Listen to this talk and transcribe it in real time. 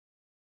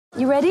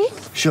You ready?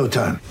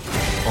 Showtime.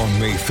 On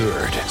May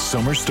 3rd,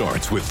 summer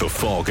starts with The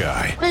Fall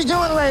Guy. Let's do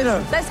it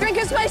later. Let's drink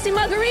a spicy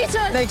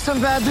margarita. Make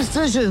some bad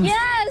decisions.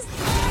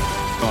 Yes!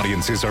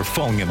 Audiences are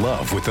falling in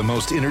love with the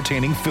most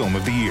entertaining film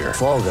of the year.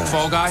 Fall Guy.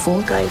 Fall Guy?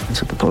 Fall guy.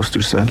 That's what the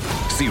poster said.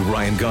 See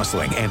Ryan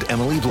Gosling and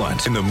Emily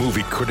Blunt in the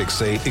movie critics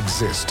say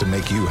exists to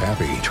make you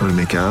happy. Trying to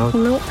make it out?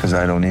 Nope. Because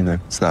I don't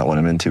either. It's not what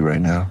I'm into right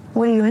now.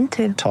 What are you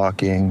into?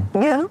 Talking.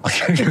 Yeah.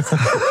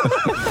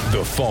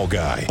 The Fall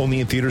Guy.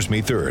 Only in theaters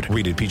May 3rd.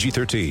 Rated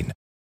PG-13.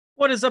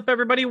 What is up,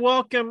 everybody?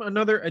 Welcome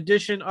another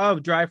edition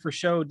of Drive for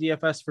Show,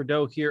 DFS for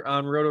Dough here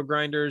on Roto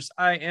Grinders.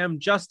 I am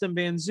Justin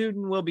Van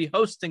Zuden. Will be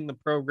hosting the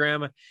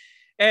program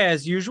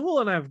as usual,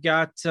 and I've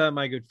got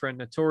my good friend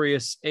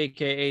Notorious,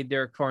 aka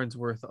Derek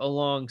Farnsworth,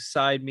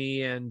 alongside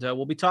me, and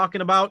we'll be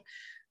talking about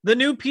the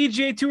new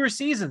PGA Tour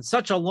season.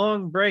 Such a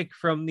long break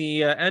from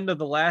the end of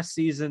the last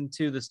season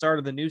to the start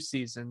of the new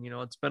season. You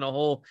know, it's been a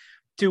whole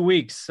 2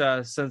 weeks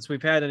since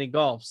we've had any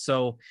golf,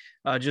 so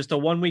just a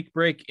 1 week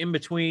break in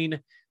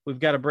between. We've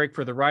got a break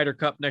for the Ryder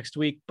Cup next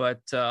week,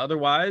 but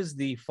otherwise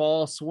the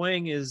fall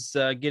swing is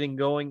getting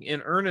going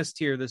in earnest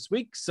here this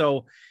week.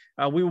 So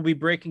we will be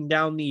breaking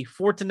down the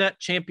Fortinet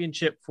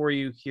Championship for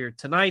you here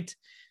tonight.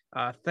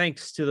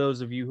 Thanks to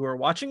those of you who are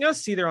watching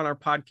us either on our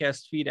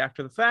podcast feed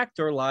after the fact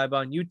or live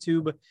on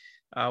YouTube.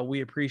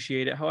 We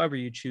appreciate it however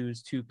you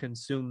choose to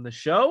consume the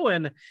show.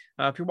 And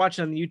if you're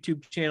watching on the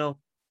YouTube channel,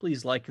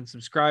 please like and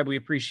subscribe. We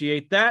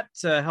appreciate that.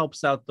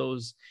 Helps out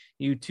those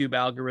YouTube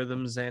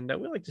algorithms, and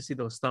we like to see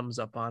those thumbs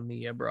up on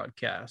the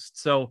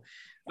broadcast. So,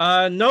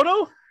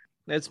 Noto,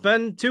 it's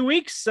been 2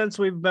 weeks since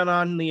we've been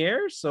on the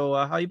air. So,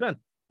 how you been?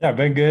 Yeah,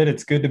 been good.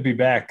 It's good to be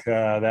back.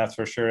 That's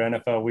for sure.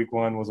 NFL Week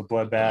 1 was a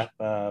bloodbath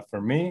for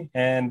me,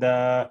 and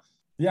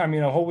yeah, I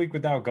mean, a whole week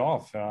without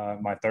golf.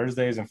 My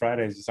Thursdays and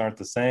Fridays just aren't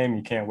the same.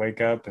 You can't wake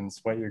up and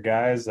sweat your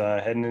guys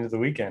heading into the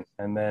weekend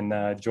and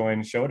then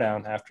join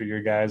Showdown after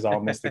your guys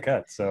all missed the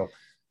cut. So,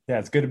 yeah,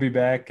 it's good to be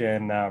back,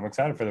 and I'm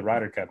excited for the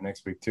Ryder Cup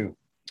next week, too.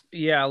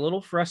 Yeah, a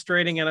little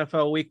frustrating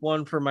NFL Week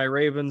 1 for my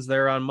Ravens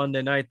there on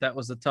Monday night. That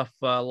was a tough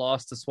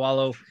loss to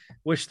swallow.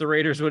 Wish the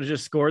Raiders would have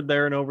just scored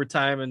there in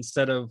overtime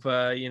instead of,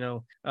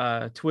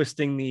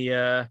 twisting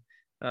the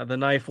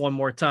knife one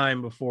more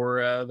time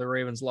before the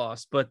Ravens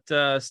lost. But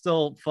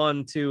still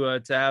fun to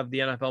have the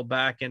NFL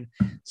back, and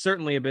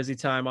certainly a busy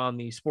time on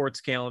the sports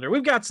calendar.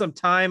 We've got some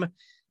time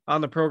on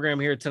the program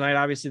here tonight.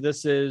 Obviously,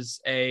 this is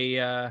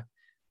a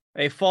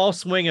fall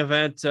swing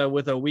event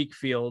with a weak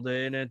field,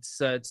 and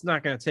it's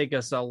not going to take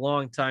us a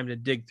long time to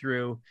dig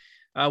through.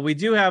 We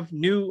do have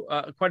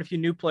quite a few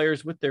new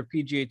players with their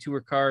PGA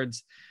Tour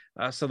cards.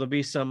 So there'll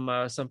be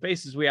some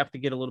faces we have to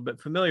get a little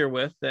bit familiar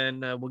with,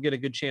 and we'll get a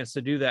good chance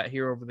to do that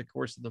here over the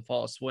course of the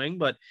fall swing.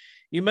 But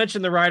you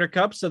mentioned the Ryder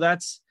Cup, so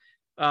that's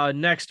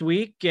next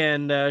week,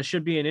 and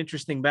should be an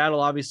interesting battle.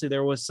 Obviously,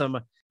 there was some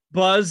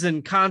buzz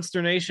and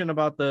consternation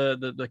about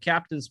the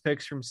captain's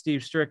picks from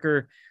Steve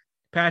Stricker.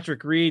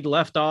 Patrick Reed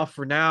left off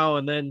for now,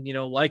 and then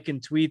liking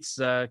tweets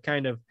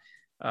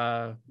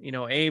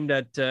aimed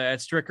at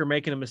Stricker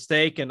making a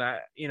mistake. And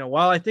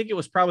while I think it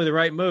was probably the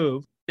right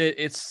move,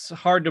 it's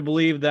hard to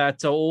believe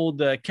that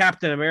old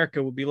Captain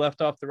America would be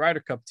left off the Ryder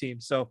Cup team.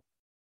 So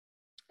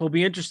it'll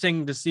be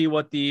interesting to see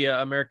what the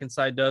American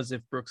side does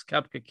if Brooks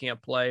Koepka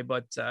can't play.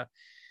 But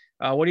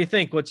what do you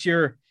think?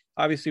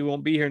 Obviously we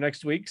won't be here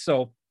next week,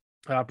 so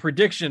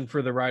prediction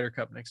for the Ryder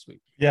Cup next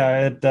week?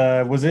 Yeah,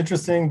 it was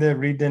interesting that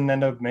Reed didn't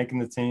end up making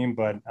the team,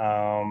 but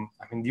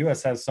the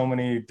U.S. has so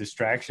many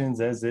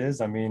distractions as is.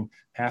 I mean,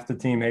 half the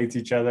team hates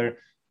each other,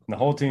 and the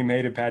whole team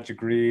hated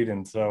Patrick Reed,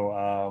 and so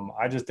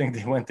I just think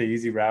they went the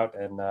easy route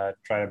and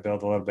try to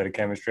build a little bit of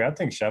chemistry. I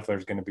think Scheffler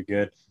is going to be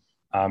good.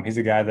 He's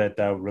a guy that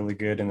really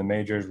good in the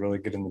majors, really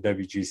good in the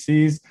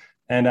WGCs,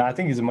 and I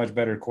think he's a much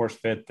better course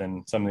fit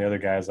than some of the other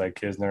guys like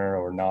Kisner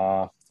or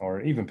Na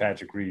or even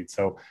Patrick Reed.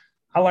 So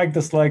I like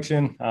the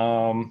selection.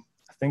 I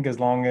think as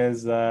long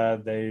as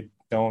they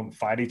don't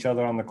fight each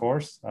other on the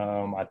course,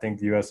 I think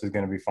the U.S. is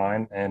going to be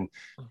fine. And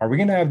are we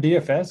going to have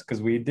DFS?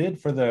 Because we did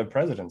for the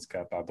President's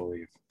Cup, I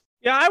believe.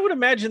 Yeah, I would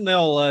imagine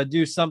they'll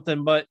do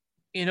something, but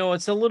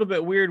it's a little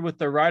bit weird with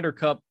the Ryder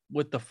Cup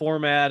with the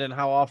format and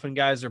how often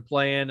guys are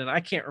playing. And I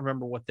can't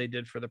remember what they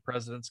did for the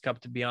President's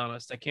Cup, to be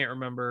honest. I can't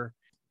remember.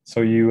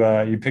 So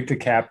you picked a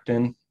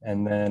captain,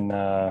 and then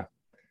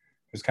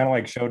it was kind of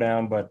like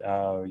Showdown, but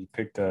you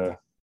picked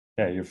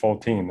your full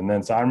team. And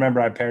then, so I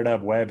remember I paired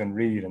up Webb and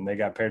Reed, and they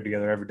got paired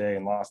together every day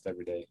and lost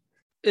every day.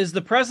 Is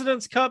the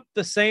President's Cup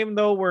the same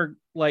though,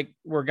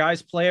 where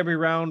guys play every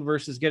round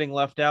versus getting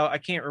left out? I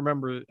can't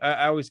remember.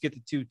 I always get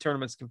the two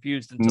tournaments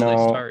confused until they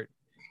start.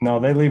 No,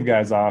 they leave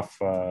guys off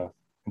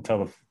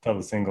until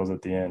the singles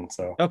at the end.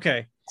 So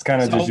okay, it's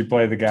kind of just you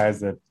play the guys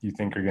that you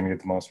think are going to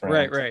get the most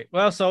rounds. Right.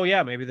 Well, so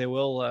yeah, maybe they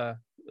will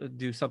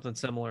do something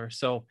similar.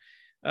 So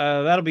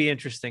that'll be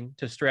interesting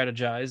to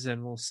strategize,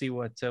 and we'll see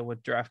what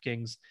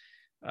DraftKings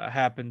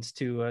happens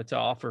to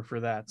offer for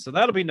that. So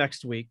that'll be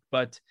next week.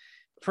 But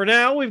for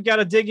now, we've got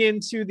to dig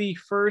into the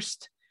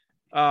first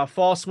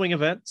fall swing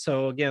event.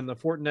 So again, the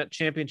Fortinet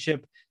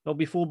Championship. Don't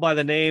be fooled by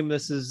the name.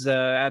 This is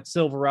at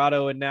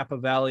Silverado in Napa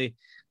Valley.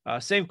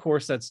 Same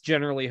course that's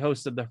generally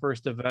hosted the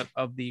first event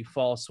of the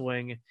fall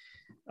swing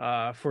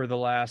for the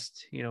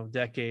last,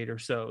 decade or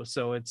so.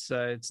 So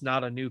it's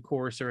not a new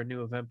course or a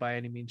new event by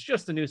any means,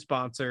 just a new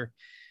sponsor.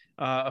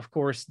 Of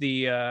course,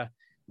 the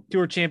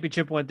Tour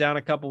Championship went down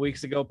a couple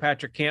weeks ago.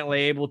 Patrick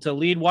Cantlay able to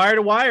lead wire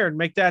to wire and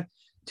make that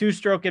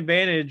two-stroke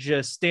advantage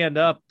stand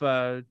up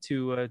to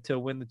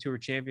win the Tour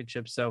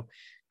Championship. So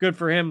good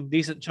for him.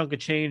 Decent chunk of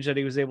change that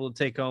he was able to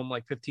take home,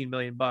 like $15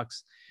 million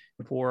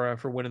for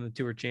winning the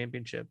Tour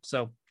Championship.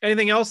 So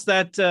anything else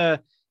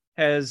that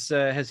has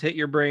hit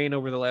your brain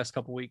over the last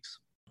couple weeks?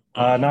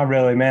 Not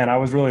really, man. I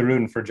was really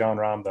rooting for Jon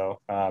Rahm, though.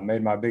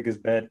 Made my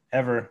biggest bet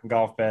ever,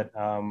 golf bet,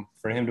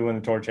 for him to win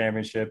the Tour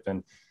Championship.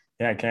 And,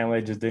 yeah,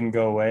 Cantlay just didn't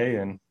go away,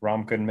 and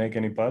Rahm couldn't make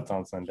any putts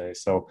on Sunday.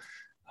 So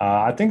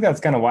I think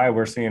that's kind of why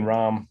we're seeing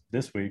Rahm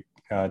this week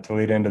to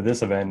lead into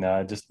this event.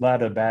 Just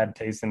had a bad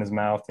taste in his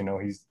mouth.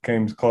 He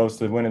came close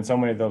to winning so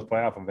many of those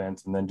playoff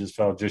events and then just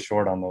fell just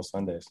short on those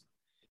Sundays.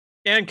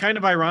 And kind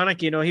of ironic,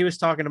 he was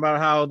talking about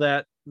how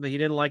that he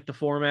didn't like the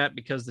format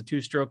because the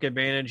two-stroke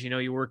advantage,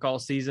 you work all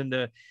season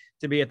to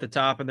be at the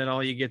top, and then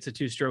all you get's a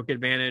two-stroke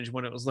advantage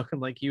when it was looking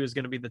like he was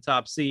going to be the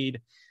top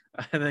seed.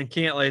 And then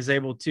Cantlay is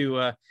able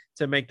to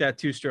make that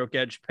two-stroke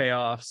edge pay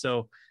off.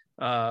 So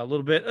a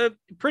little bit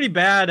pretty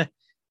bad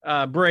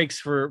breaks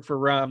for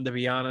Rahm, to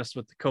be honest,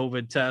 with the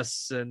COVID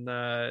tests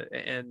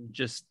and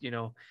just,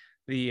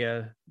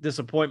 the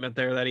disappointment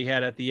there that he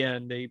had at the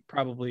end. He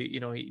probably,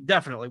 he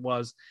definitely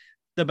was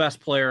the best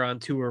player on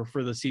tour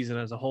for the season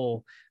as a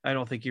whole. I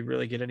don't think you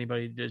really get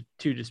anybody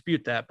to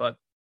dispute that, but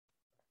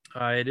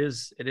it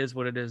is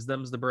what it is.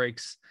 Them's the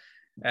breaks,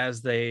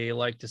 as they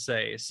like to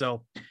say.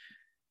 So,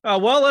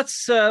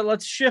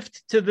 let's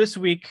shift to this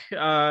week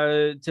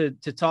to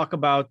talk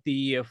about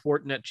the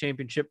Fortinet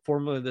Championship,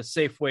 formerly the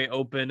Safeway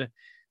Open,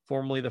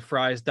 formerly the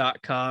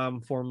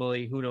Fries.com,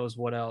 formerly who knows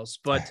what else.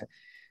 But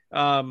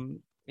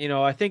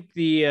I think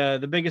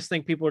the biggest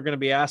thing people are going to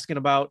be asking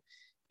about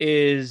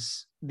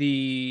is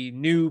the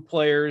new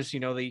players,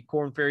 the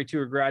Korn Ferry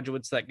Tour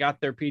graduates that got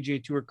their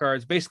PGA Tour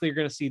cards. Basically, you're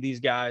going to see these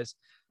guys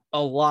a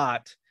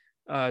lot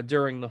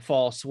during the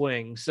fall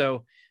swing.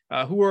 So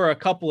who are a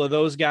couple of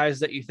those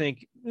guys that you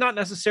think, not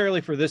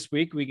necessarily for this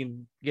week, we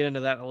can get into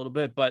that in a little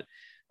bit, but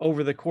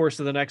over the course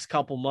of the next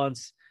couple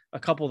months, a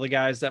couple of the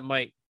guys that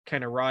might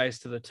kind of rise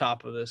to the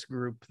top of this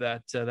group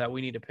that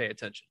we need to pay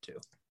attention to?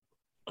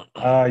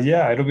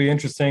 Yeah, it'll be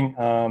interesting.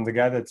 The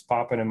guy that's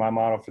popping in my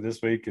model for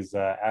this week is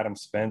Adam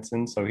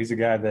Svensson. So he's a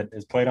guy that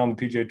has played on the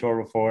PGA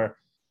Tour before,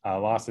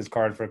 lost his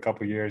card for a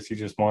couple of years. He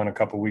just won a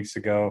couple of weeks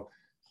ago.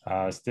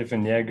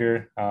 Stephan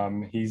Jaeger,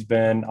 he's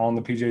been on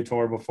the PGA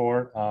Tour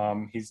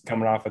before. He's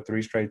coming off of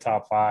 3 straight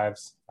top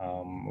fives.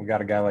 We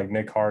got a guy like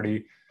Nick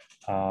Hardy,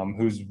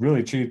 who's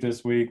really cheap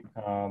this week.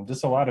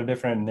 Just a lot of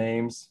different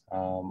names.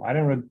 I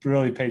didn't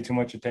really pay too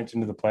much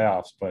attention to the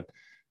playoffs, but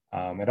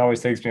it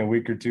always takes me a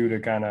week or two to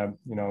kind of,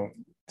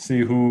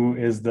 see who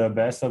is the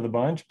best of the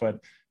bunch, but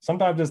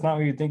sometimes it's not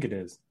who you think it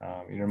is.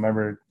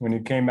 Remember when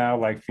it came out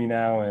like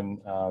Finau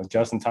and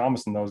Justin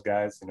Thomas and those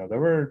guys, there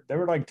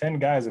were like 10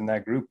 guys in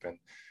that group,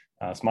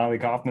 and Smiley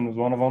Kaufman was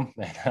one of them.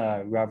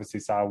 And we obviously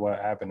saw what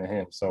happened to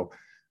him. So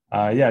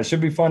it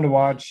should be fun to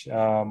watch.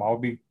 I'll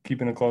be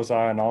keeping a close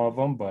eye on all of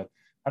them, but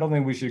I don't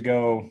think we should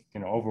go,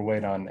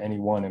 overweight on any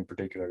one in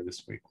particular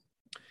this week.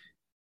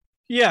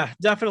 Yeah,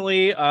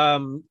 definitely.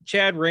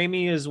 Chad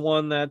Ramey is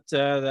one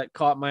that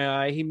caught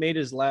my eye. He made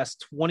his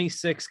last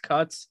 26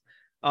 cuts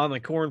on the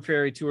Korn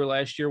Ferry Tour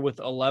last year with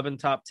 11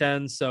 top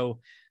 10s. So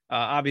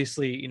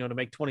obviously, to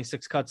make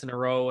 26 cuts in a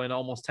row and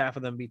almost half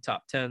of them be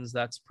top 10s,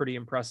 that's pretty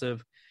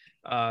impressive.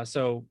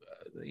 In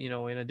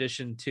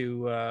addition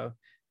to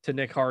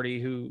Nick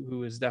Hardy,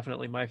 who is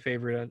definitely my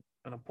favorite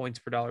on a points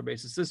per dollar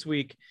basis this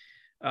week.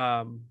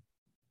 I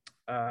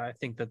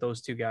think that those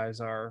two guys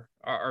are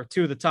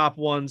two of the top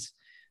ones.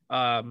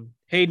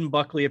 Hayden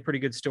Buckley, a pretty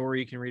good story.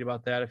 You can read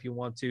about that if you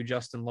want to.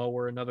 Justin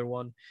Lower, another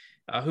one,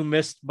 who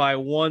missed by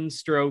 1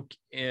 stroke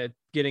at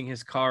getting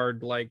his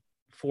card like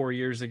 4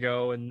 years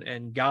ago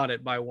and got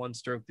it by 1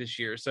 stroke this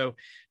year. So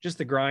just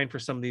the grind for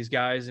some of these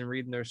guys and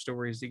reading their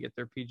stories to get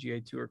their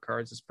PGA Tour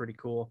cards is pretty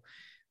cool.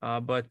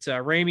 But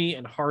Ramey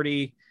and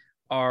Hardy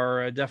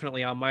are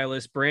definitely on my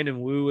list. Brandon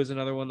Wu is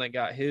another one that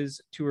got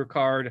his tour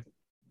card.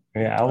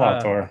 Yeah, Outlaw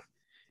Tour.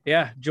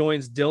 Yeah,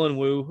 joins Dylan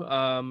Wu,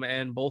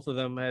 and both of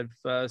them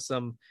have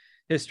some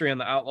history on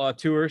the Outlaw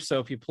Tour. So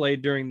if you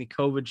played during the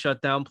COVID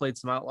shutdown, played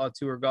some Outlaw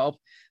Tour golf,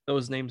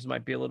 those names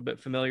might be a little bit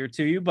familiar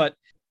to you. But,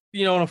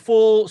 in a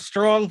full,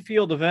 strong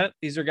field event,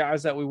 these are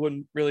guys that we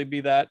wouldn't really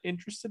be that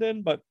interested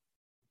in. But,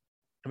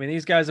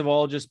 these guys have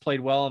all just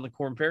played well on the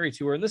Korn Ferry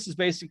Tour. And this is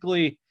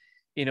basically,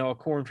 a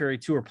Korn Ferry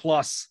Tour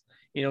plus,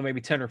 maybe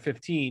 10 or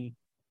 15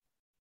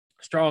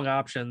 strong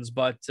options,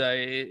 but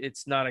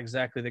it's not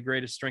exactly the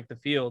greatest strength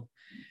of field.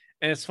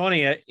 And it's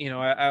funny,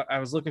 I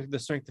was looking through the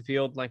strength of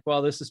field, like,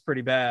 well, this is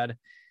pretty bad.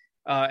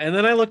 And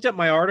then I looked at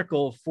my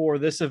article for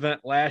this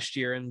event last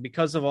year, and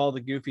because of all the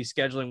goofy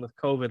scheduling with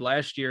COVID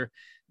last year,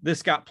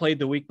 this got played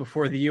the week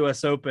before the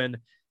U.S. Open,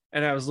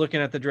 and I was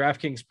looking at the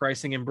DraftKings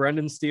pricing, and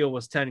Brendan Steele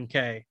was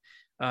 $10K.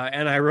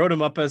 and I wrote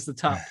him up as the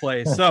top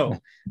play. So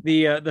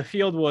the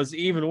field was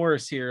even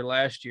worse here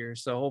last year.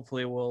 So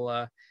hopefully we'll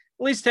at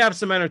least have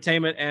some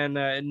entertainment, and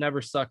it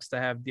never sucks to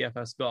have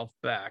DFS golf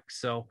back.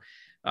 So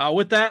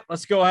with that,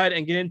 let's go ahead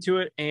and get into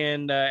it.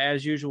 And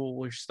as usual,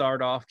 we'll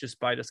start off just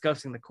by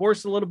discussing the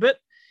course a little bit.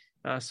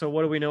 So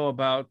what do we know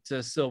about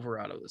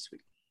Silverado this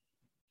week?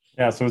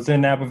 Yeah, so it's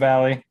in Napa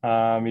Valley.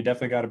 You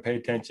definitely got to pay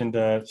attention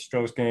to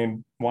Strokes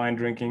game wine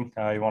drinking.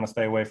 You want to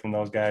stay away from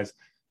those guys.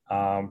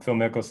 Phil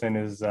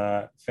Mickelson is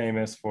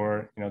famous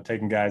for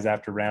taking guys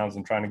after rounds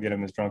and trying to get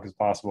them as drunk as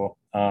possible.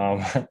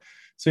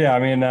 So yeah, I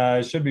mean,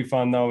 it should be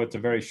fun though. It's a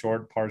very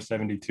short par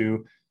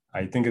 72.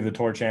 I think of the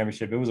Tour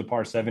Championship, it was a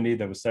par 70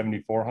 that was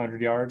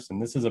 7,400 yards,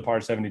 and this is a par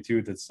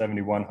 72 that's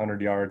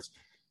 7,100 yards.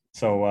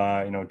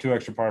 So 2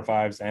 extra par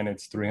fives, and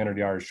it's 300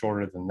 yards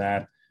shorter than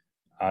that.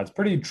 It's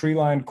pretty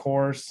tree-lined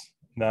course.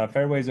 The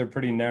fairways are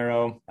pretty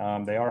narrow.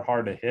 They are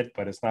hard to hit,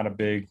 but it's not a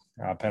big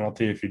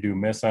penalty if you do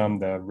miss them.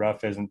 The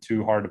rough isn't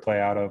too hard to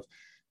play out of.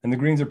 And the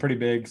greens are pretty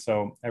big,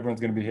 so everyone's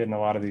going to be hitting a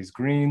lot of these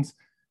greens.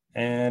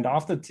 And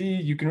off the tee,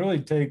 you can really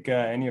take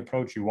any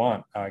approach you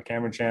want.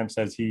 Cameron Champ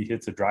says he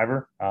hits a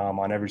driver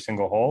on every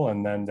single hole,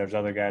 and then there's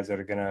other guys that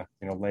are going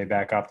to lay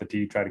back off the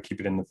tee, try to keep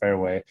it in the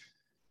fairway.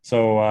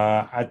 So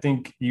I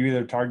think you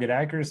either target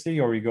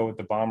accuracy or you go with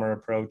the bomber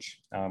approach.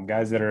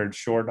 Guys that are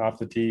short off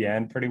the tee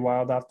and pretty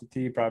wild off the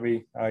tee,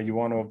 probably you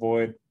want to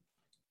avoid.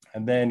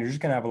 And then you're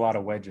just going to have a lot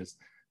of wedges,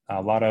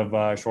 a lot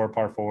of short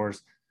par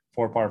fours,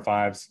 4 par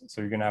fives.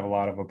 So you're going to have a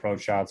lot of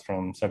approach shots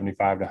from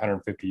 75 to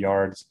 150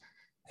 yards.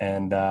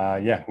 And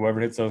whoever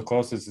hits those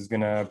closest is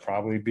going to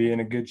probably be in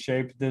a good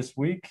shape this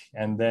week.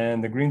 And then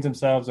the greens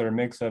themselves are a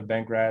mix of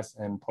Bentgrass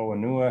and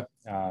Poa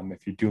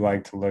if you do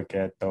like to look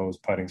at those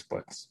putting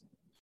splits.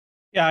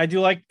 Yeah, I do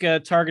like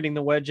targeting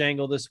the wedge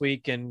angle this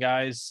week, and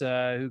guys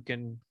who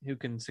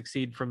can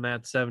succeed from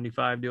that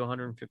 75 to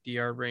 150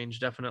 yard range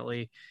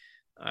definitely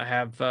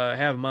have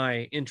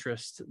my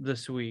interest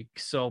this week.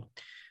 So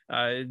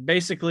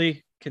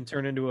basically can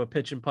turn into a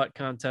pitch and putt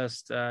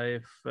contest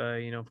if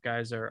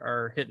guys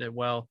are hitting it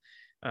well,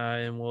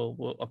 and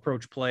we'll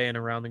approach play and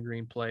around the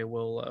green play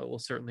will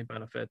certainly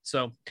benefit.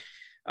 So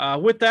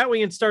with that,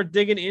 we can start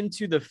digging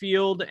into the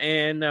field,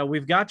 and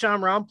we've got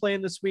Jon Rahm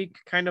playing this week.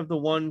 Kind of the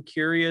one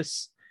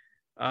curious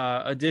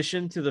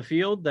addition to the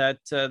field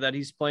that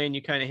he's playing.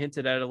 You kind of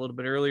hinted at it a little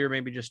bit earlier,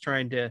 maybe just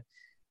trying to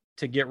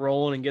get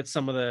rolling and get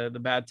some of the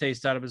bad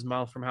taste out of his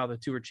mouth from how the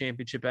Tour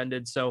Championship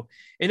ended. So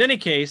in any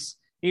case,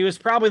 he was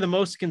probably the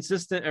most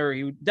consistent, or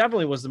he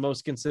definitely was the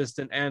most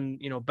consistent and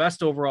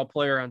best overall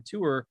player on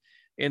tour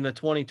in the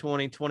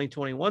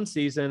 2020-2021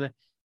 season.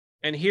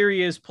 And here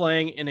he is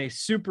playing in a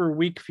super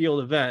weak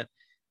field event.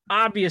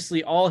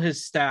 Obviously, all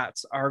his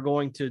stats are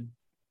going to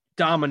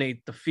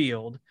dominate the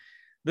field.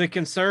 The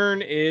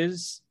concern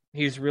is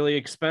he's really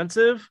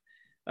expensive.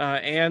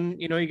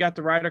 And you got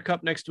the Ryder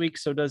Cup next week.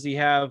 So does he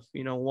have,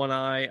 one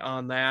eye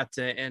on that,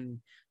 and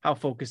how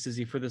focused is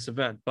he for this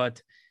event?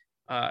 But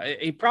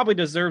he probably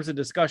deserves a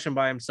discussion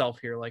by himself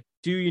here. Like,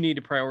 do you need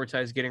to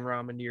prioritize getting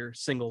Rahm into your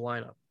single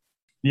lineup?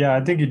 Yeah,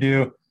 I think you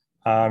do.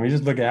 You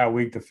just look at how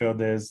weak the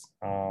field is.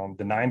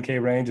 The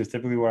 9K range is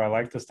typically where I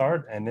like to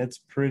start, and it's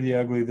pretty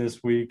ugly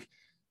this week.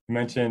 You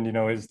mentioned,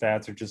 his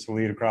stats are just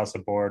elite across the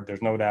board.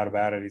 There's no doubt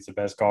about it. He's the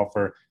best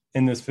golfer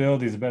in this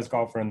field. He's the best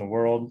golfer in the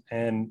world.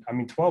 And I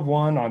mean,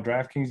 12-1 on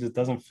DraftKings, it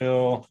doesn't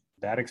feel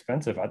that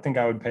expensive. I think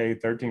I would pay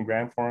 13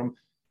 grand for him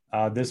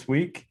this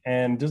week.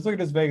 And just look at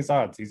his Vegas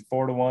odds. He's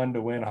 4-1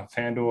 to win on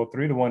FanDuel,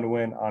 3-1 to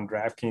win on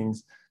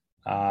DraftKings.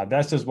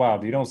 That's just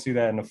wild. You don't see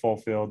that in a full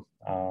field.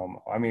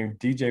 I mean,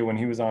 DJ, when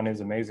he was on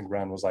his amazing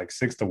run, was like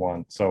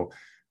 6-1. So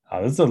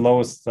this is the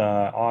lowest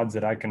odds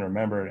that I can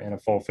remember in a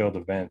full field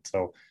event.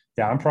 So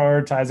yeah, I'm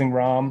prioritizing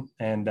Rahm,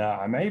 and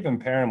I may even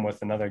pair him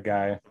with another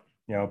guy,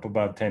 up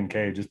above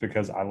 10K, just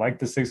because I like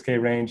the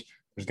 6K range.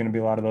 There's going to be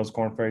a lot of those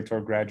Korn Ferry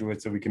Tour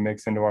graduates that we can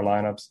mix into our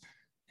lineups.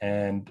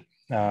 And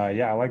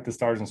I like the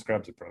stars and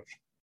scrubs approach.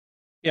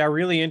 Yeah,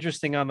 really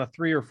interesting on the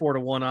 3 or 4 to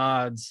 1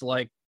 odds.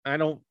 Like,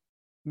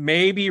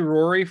 maybe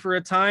Rory for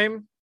a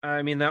time.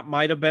 I mean, that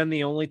might have been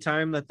the only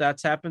time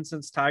that's happened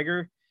since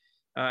Tiger.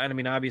 And I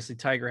mean, obviously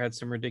Tiger had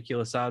some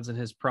ridiculous odds in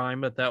his prime,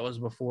 but that was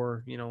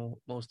before,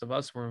 most of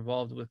us were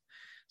involved with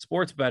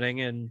sports betting.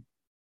 And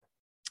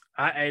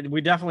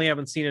we definitely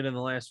haven't seen it in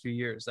the last few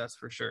years. That's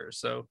for sure.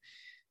 So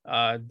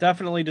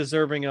definitely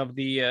deserving of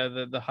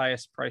the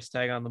highest price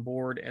tag on the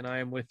board. And I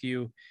am with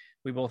you.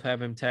 We both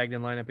have him tagged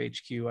in lineup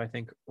HQ. I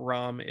think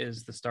Rahm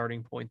is the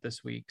starting point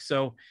this week.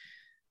 So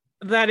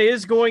that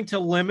is going to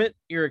limit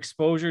your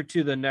exposure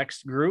to the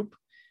next group.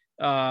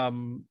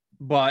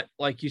 But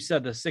like you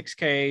said, the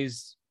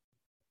 6Ks,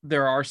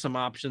 there are some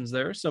options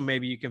there. So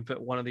maybe you can fit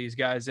one of these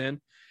guys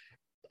in.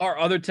 Our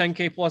other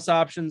 10K plus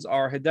options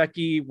are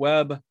Hideki,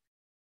 Webb,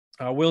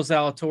 Will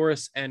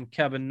Zalatoris, and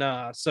Kevin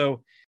Na.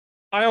 So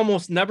I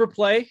almost never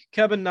play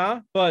Kevin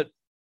Na, but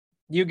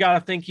you got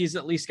to think he's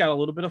at least got a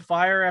little bit of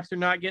fire after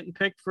not getting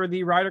picked for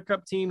the Ryder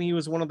Cup team. He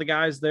was one of the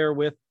guys there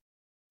with,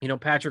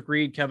 Patrick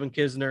Reed, Kevin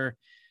Kisner,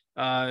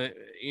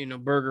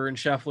 Berger and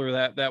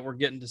Scheffler that were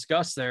getting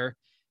discussed there.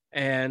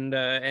 and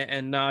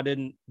Na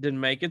didn't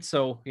make it.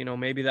 So,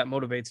 maybe that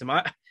motivates him.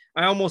 I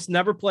almost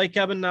never play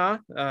Kevin Na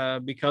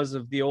because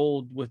of the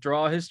old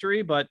withdrawal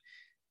history, but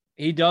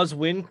he does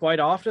win quite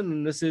often.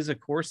 And this is a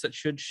course that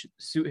should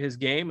suit his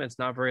game. It's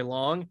not very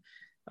long.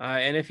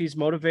 And if he's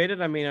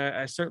motivated, I mean,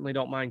 I certainly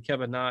don't mind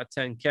Kevin Na at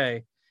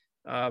 10K.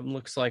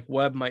 Looks like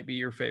Webb might be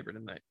your favorite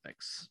in that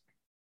mix.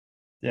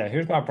 Yeah,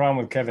 here's my problem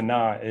with Kevin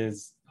Na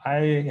is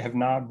I have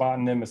not bought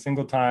him a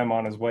single time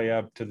on his way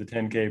up to the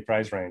 10K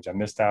price range. I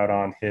missed out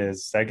on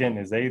his second,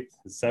 his eighth,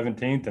 his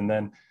 17th, and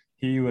then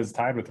he was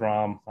tied with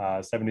Rahm,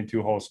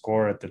 72-hole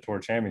score at the Tour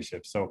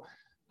Championship. So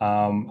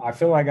I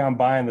feel like I'm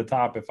buying the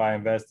top if I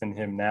invest in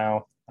him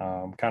now.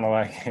 Kind of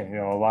like,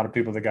 a lot of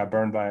people that got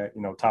burned by,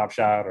 Top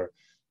Shot or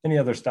any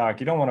other stock.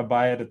 You don't want to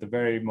buy it at the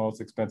very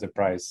most expensive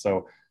price.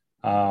 So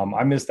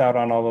I missed out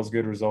on all those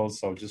good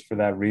results. So just for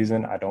that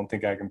reason, I don't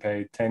think I can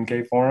pay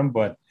 10K for him,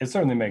 but it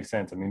certainly makes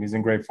sense. I mean, he's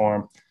in great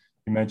form.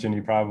 You mentioned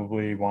he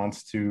probably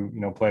wants to,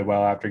 play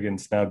well after getting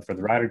snubbed for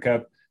the Ryder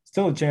Cup.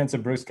 Still a chance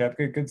that Brooks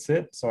Koepka could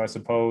sit. So I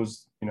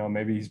suppose,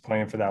 maybe he's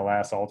playing for that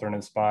last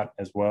alternate spot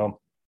as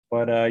well.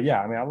 But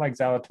yeah, I mean, I like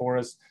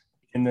Zalatoris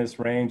in this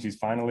range. He's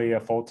finally a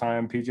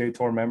full-time PGA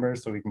Tour member,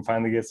 so he can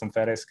finally get some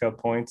FedEx Cup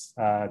points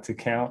to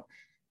count.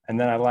 And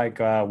then I like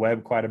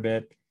Webb quite a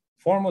bit.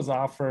 Form was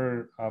off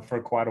for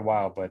quite a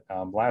while, but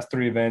last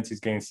 3 events, he's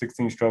gained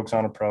 16 strokes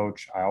on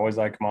approach. I always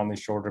like him on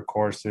these shorter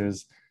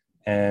courses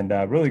and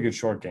really good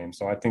short game.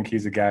 So I think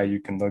he's a guy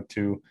you can look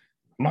to.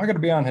 I'm not going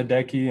to be on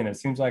Hideki, and it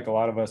seems like a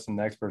lot of us in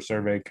the expert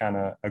survey kind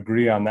of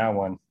agree on that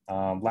one.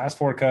 Last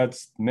 4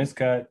 cuts,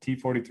 miscut,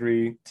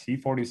 T43,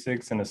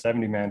 T46 in a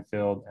 70-man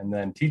field, and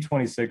then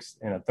T26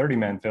 in a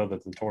 30-man field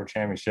at the Tour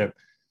Championship.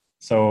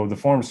 So the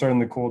form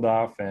certainly cooled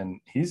off, and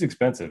he's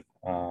expensive.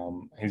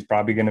 He's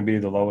probably going to be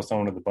the lowest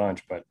owned of the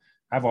bunch, but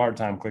I have a hard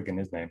time clicking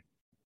his name.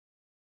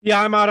 Yeah,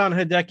 I'm out on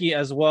Hideki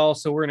as well,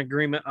 so we're in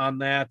agreement on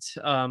that.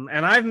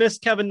 And I've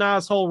missed Kevin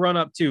Na's whole run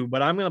up too,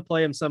 but I'm going to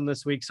play him some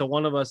this week. So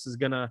one of us is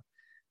going to,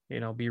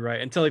 be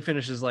right until he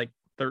finishes like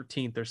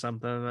 13th or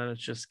something. And then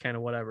it's just kind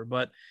of whatever.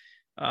 But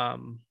I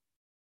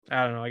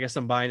don't know. I guess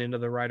I'm buying into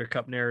the Ryder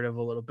Cup narrative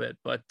a little bit,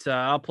 but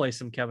I'll play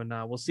some Kevin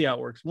Na. We'll see how it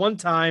works. One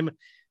time if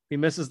he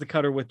misses the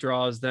cutter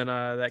withdrawals, then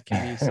that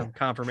can be some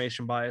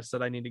confirmation bias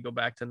that I need to go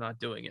back to not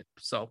doing it.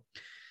 So,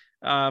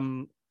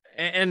 and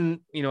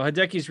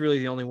Hideki's really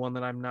the only one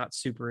that I'm not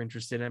super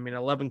interested in. I mean,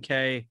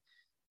 11K,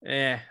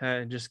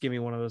 just give me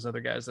one of those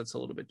other guys that's a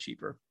little bit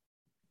cheaper.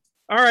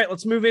 All right,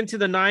 let's move into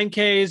the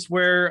 9Ks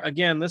where,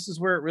 again, this is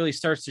where it really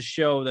starts to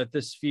show that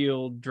this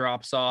field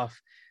drops off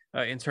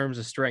in terms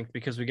of strength,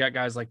 because we got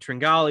guys like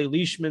Tringali,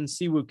 Leishman,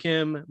 Siwoo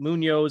Kim,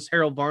 Munoz,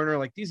 Harold Varner.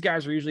 Like, these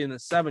guys are usually in the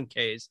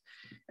 7Ks,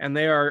 and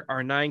they are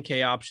our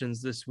 9K options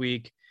this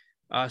week.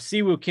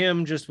 Siwoo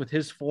Kim, just with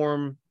his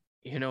form,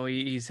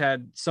 he's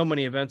had so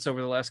many events over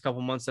the last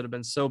couple months that have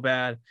been so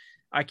bad.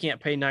 I can't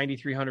pay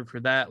 $9,300 for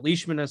that.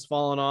 Leishman has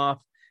fallen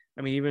off.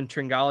 I mean, even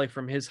Tringali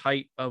from his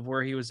height of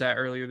where he was at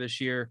earlier this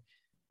year,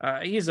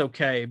 he's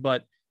okay,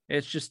 but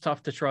it's just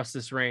tough to trust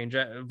this range.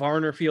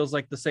 Varner feels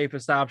like the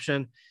safest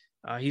option.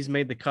 He's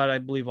made the cut, I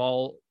believe,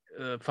 all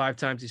 5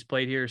 times he's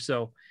played here.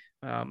 So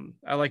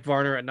I like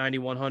Varner at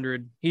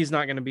 9,100. He's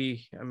not going to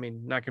be,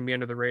 not going to be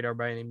under the radar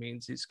by any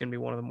means. He's going to be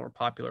one of the more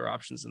popular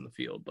options in the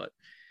field, but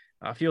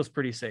feels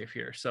pretty safe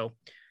here. So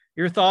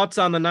your thoughts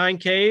on the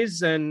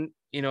 9Ks, and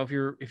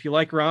if you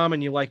like Rahm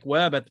and you like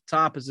Webb at the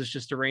top, is this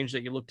just a range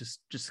that you look to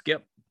just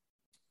skip?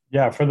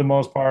 Yeah, for the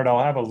most part,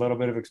 I'll have a little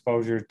bit of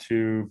exposure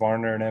to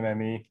Varner and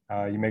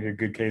MME. You make a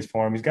good case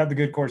for him. He's got the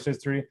good course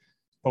history,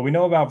 but we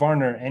know about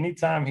Varner.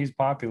 Anytime he's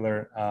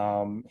popular,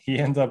 he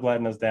ends up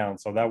letting us down.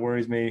 So that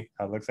worries me.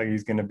 Looks like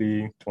he's going to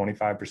be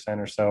 25%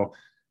 or so.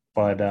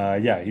 But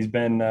yeah, he's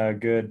been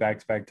good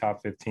back-to-back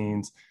top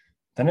 15s.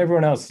 Then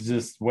everyone else is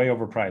just way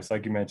overpriced.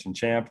 Like you mentioned,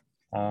 Champ.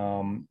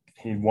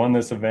 He won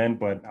this event,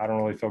 but I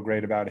don't really feel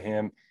great about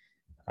him.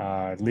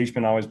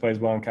 Leishman always plays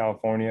well in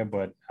California,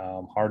 but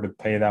hard to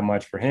pay that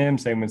much for him.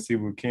 Same with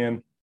Siwoo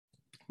Kim.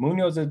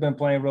 Munoz has been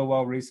playing real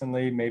well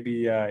recently.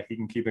 Maybe he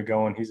can keep it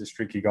going. He's a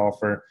streaky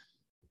golfer.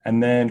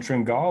 And then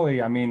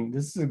Tringali,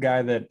 this is a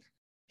guy that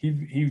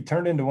he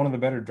turned into one of the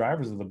better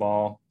drivers of the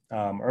ball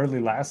early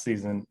last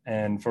season.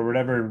 And for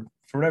whatever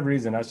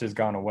reason, that's just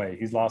gone away.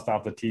 He's lost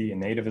off the tee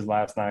in 8 of his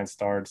last 9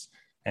 starts,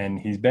 and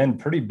he's been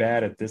pretty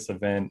bad at this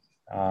event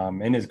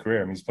in his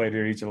career. He's played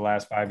here each of the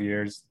last 5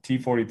 years.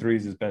 T43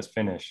 is his best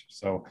finish.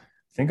 So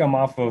I think I'm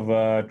off of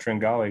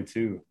Tringali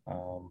too.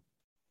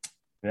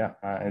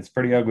 It's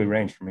pretty ugly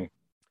range for me.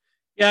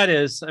 Yeah, it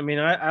is.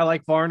 I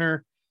like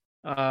Varner.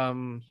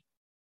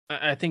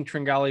 I think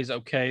Tringali's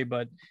okay,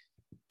 but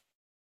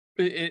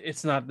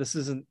it's not, this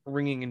isn't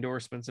ringing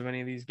endorsements of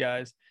any of these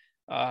guys,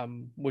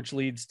 which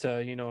leads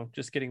to,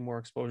 just getting more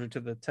exposure to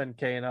the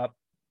 10K and up.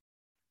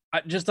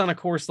 Just on a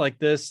course like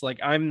this,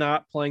 I'm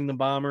not playing the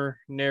bomber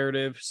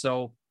narrative.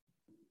 So,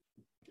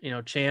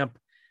 Champ,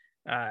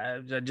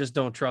 I just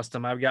don't trust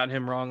him. I've gotten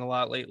him wrong a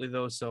lot lately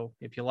though. So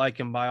if you like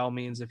him, by all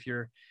means, if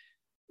you're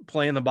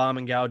playing the bomb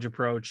and gouge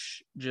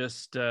approach,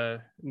 just go,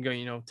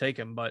 take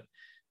him. But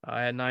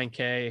at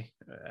 9K,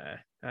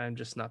 I'm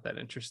just not that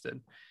interested.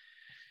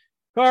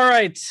 All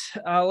right,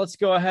 let's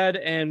go ahead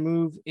and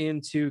move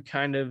into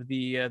kind of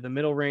the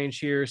middle range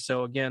here.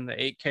 So again, the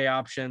 8K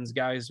options,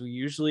 guys, we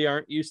usually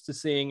aren't used to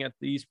seeing at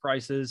these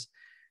prices.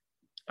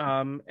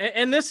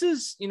 And this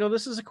is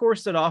a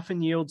course that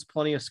often yields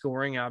plenty of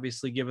scoring,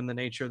 obviously, given the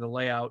nature of the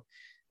layout.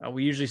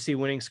 We usually see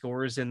winning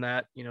scores in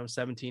that,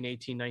 17,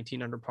 18,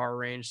 19 under par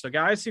range. So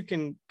guys who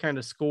can kind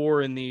of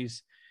score in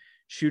these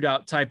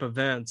shootout type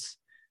events,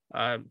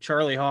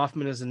 Charlie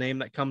Hoffman is a name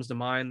that comes to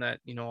mind that,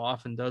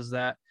 often does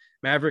that.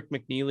 Maverick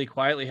McNeely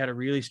quietly had a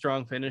really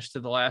strong finish to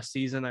the last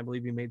season. I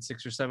believe he made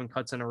 6 or 7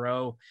 cuts in a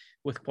row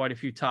with quite a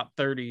few top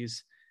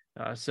 30s.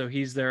 So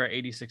he's there at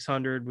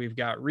 8,600. We've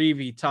got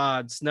Reavie,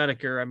 Todd,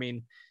 Snedeker. I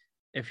mean,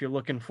 if you're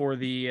looking for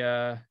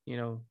the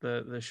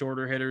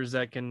shorter hitters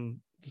that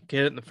can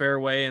get it in the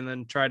fairway and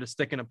then try to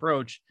stick an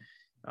approach,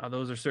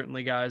 those are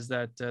certainly guys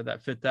that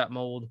fit that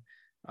mold.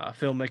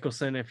 Phil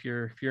Mickelson, if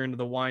you're into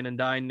the wine and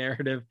dine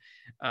narrative,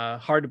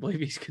 hard to believe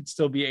he could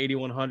still be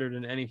 8,100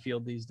 in any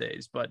field these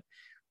days. But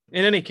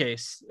in any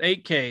case,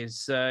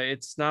 8Ks,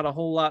 it's not a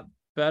whole lot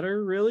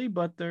better really,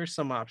 but there's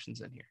some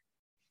options in here.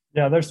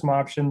 Yeah, there's some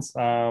options.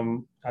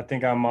 I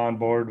think I'm on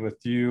board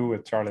with you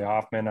with Charlie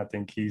Hoffman. I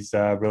think he's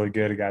really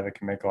good, a guy that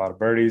can make a lot of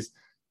birdies.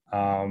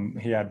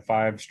 He had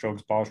 5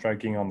 strokes ball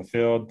striking on the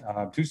field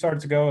 2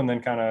 starts ago and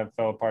then kind of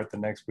fell apart the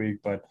next week,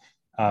 but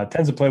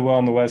tends to play well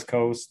on the West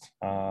Coast.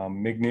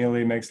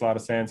 McNeely makes a lot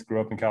of sense,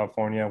 grew up in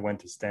California,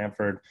 went to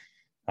Stanford.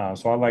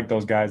 So I like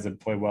those guys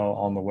that play well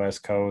on the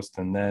West Coast.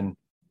 And then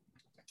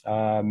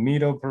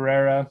Mito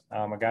Pereira,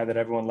 a guy that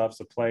everyone loves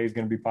to play, is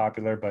going to be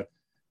popular, but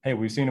hey,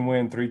 we've seen him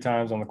win 3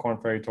 times on the Korn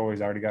Ferry Tour.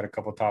 He's already got a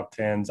couple top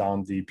 10s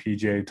on the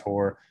PGA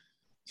Tour.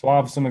 So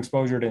I'll have some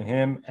exposure to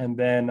him. And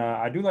then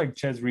I do like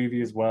Chez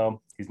Reavie as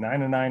well. He's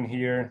 9-9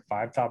 here,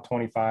 5 top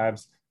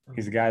 25s.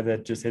 He's a guy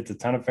that just hits a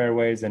ton of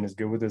fairways and is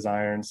good with his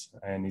irons.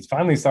 And he's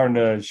finally starting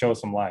to show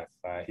some life.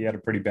 He had a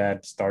pretty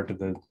bad start to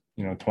the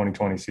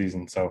 2020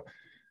 season. So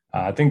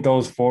I think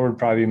those 4 would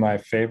probably be my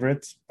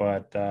favorites.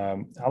 But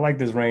I like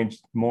this range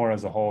more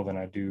as a whole than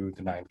I do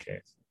the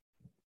 9Ks.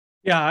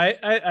 Yeah,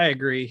 I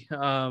agree.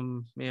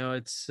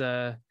 It's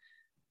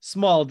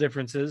small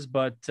differences,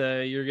 but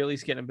you're at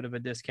least getting a bit of a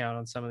discount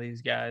on some of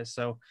these guys.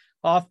 So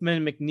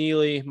Hoffman,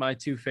 McNeely, my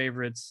 2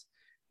 favorites.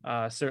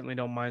 Certainly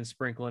don't mind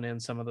sprinkling in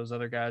some of those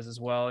other guys as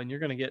well. And you're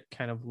going to get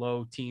kind of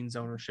low teens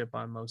ownership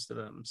on most of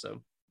them.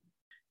 So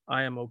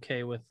I am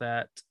okay with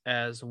that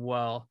as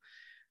well.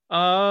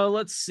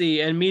 Let's see.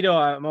 And Mito,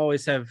 I'm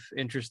always have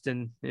interest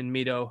in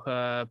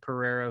Mito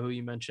Pereira, who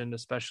you mentioned,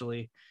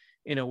 especially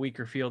in a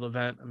weaker field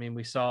event. I mean,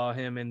 we saw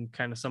him in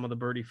kind of some of the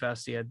birdie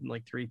fest. He had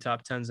like 3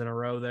 top 10s in a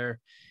row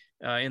there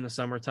in the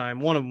summertime.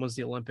 One of them was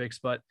the Olympics,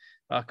 but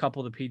a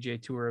couple of the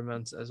PGA Tour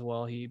events as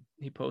well. He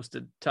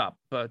posted top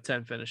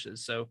 10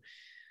 finishes. So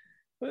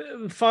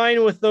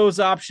fine with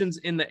those options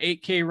in the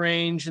 8K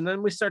range. And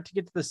then we start to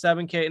get to the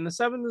 7K and the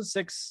 7 to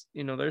 6,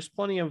 there's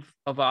plenty of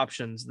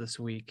options this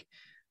week.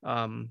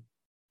 And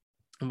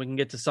we can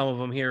get to some of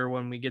them here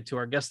when we get to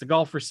our Guess the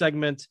Golfer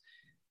segment.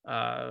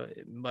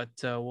 But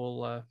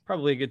we'll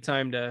probably a good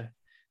time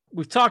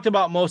we've talked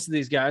about most of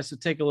these guys, so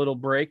take a little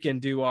break and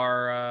do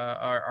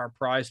our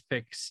prize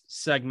picks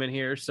segment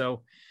here.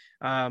 So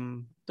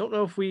don't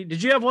know if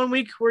did you have 1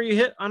 week where you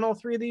hit on all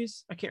 3 of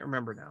these? I can't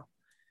remember now.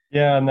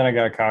 Yeah, and then I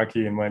got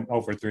cocky and went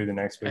 0 for 3 the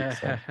next week.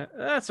 So.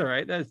 That's all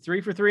right. That's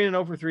 3 for 3 and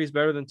 0 for 3 is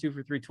better than 2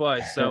 for 3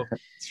 twice. So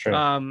it's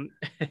true.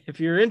 If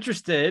you're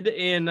interested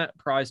in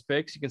prize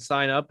picks, you can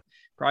sign up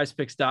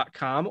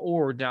prizepicks.com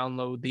or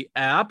download the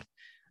app.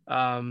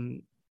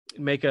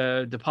 Make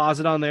a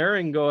deposit on there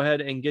and go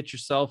ahead and get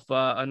yourself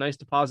a nice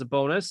deposit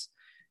bonus.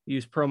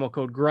 Use promo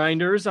code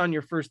Grinders on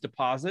your first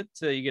deposit.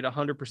 You get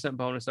 100%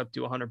 bonus up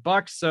to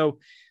 $100. So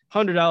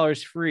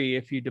 $100 free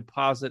if you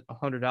deposit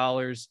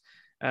 $100.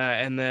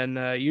 And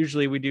then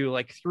usually we do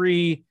like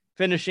 3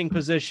 finishing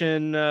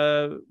position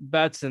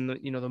bets. And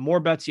the more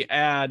bets you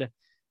add,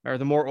 or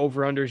the more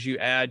over-unders you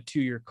add to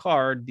your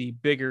card, the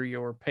bigger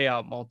your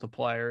payout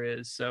multiplier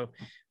is. So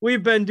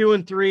we've been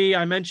doing 3.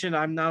 I mentioned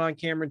I'm not on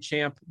Cameron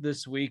Champ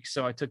this week,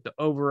 so I took the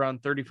over on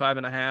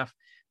 35.5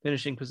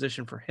 finishing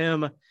position for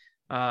him.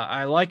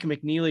 I like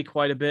McNeely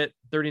quite a bit,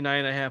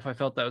 39.5. I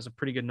felt that was a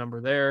pretty good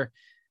number there.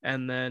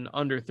 And then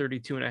under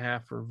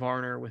 32.5 for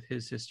Varner with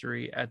his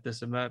history at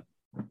this event.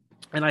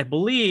 And I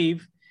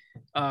believe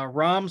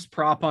Rahm's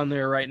prop on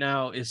there right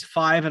now is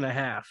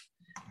 5.5.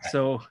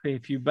 So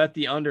if you bet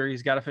the under,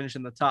 he's got to finish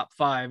in the top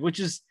 5, which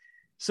is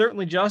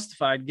certainly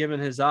justified given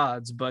his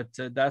odds. But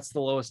that's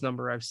the lowest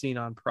number I've seen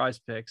on Prize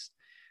Picks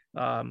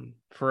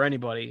for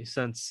anybody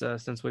since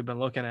we've been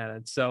looking at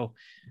it. So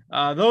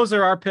those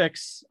are our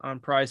picks on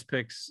Prize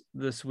Picks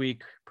this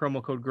week.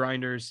 Promo code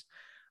Grinders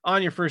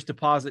on your first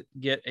deposit,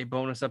 get a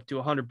bonus up to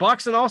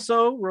 $100. And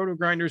also Roto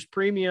Grinders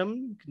Premium.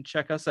 You can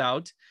check us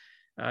out.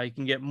 You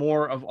can get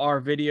more of our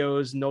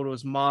videos,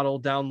 Noto's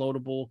model,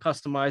 downloadable,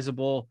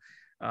 customizable.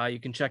 You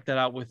can check that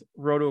out with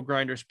Roto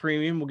Grinders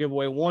Premium. We'll give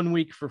away 1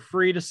 week for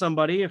free to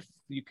somebody if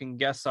you can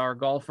guess our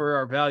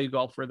value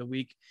golfer of the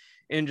week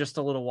in just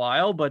a little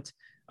while. But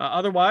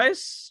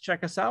Otherwise,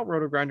 check us out,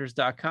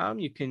 rotogrinders.com.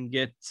 You can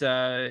get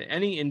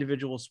any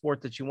individual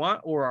sport that you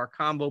want or our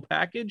combo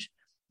package,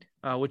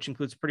 which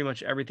includes pretty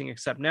much everything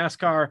except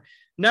NASCAR.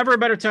 Never a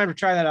better time to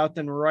try that out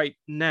than right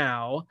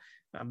now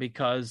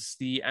because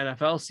the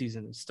NFL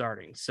season is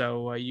starting.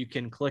 So you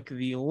can click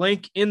the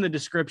link in the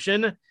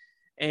description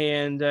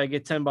and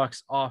get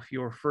 $10 off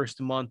your first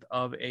month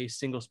of a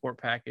single sport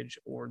package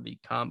or the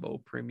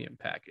combo premium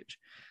package.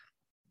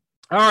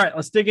 All right,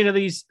 let's dig into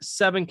these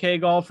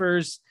 7K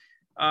golfers.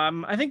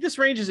 I think this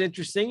range is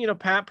interesting. You know,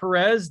 Pat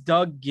Perez,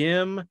 Doug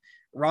Ghim,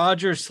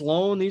 Roger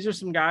Sloan. These are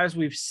some guys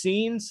we've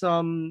seen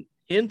some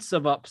hints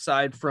of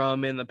upside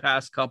from in the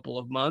past couple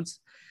of months.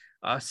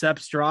 Sepp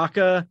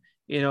Straka,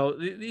 you know,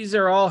 these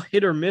are all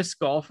hit or miss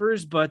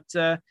golfers, but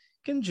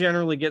can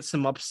generally get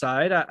some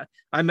upside.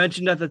 I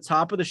mentioned at the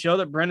top of the show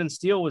that Brendan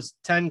Steele was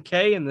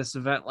 10K in this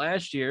event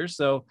last year.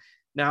 So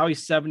now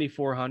he's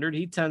 7,400.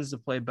 He tends to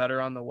play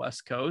better on the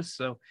West Coast.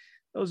 So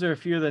those are a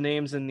few of the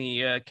names in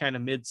the kind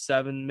of mid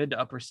to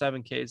upper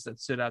 7Ks that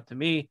stood out to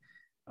me.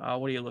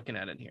 What are you looking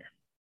at in here?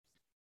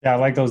 Yeah, I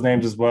like those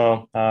names as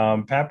well.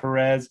 Pat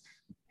Perez,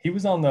 he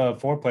was on the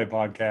Foreplay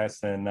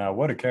podcast, and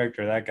what a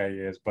character that guy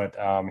is. But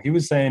he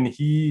was saying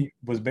he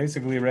was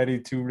basically ready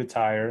to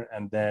retire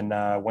and then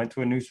went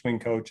to a new swing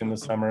coach in the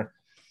summer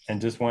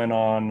and just went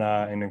on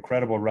an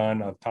incredible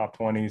run of top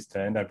 20s to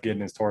end up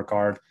getting his tour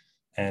card.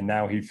 And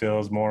now he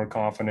feels more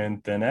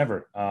confident than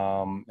ever.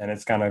 And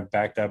it's kind of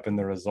backed up in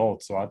the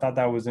results. So I thought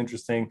that was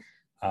interesting.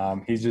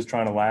 He's just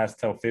trying to last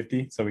till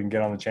 50 so we can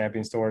get on the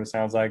Champions Tour, it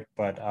sounds like.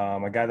 But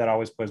a guy that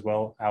always plays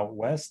well out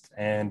west.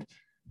 And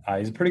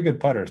he's a pretty good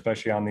putter,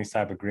 especially on these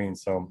type of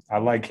greens. So I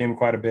like him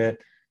quite a bit.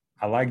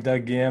 I like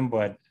Doug Ghim,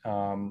 but,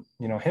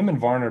 you know, him and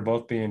Varner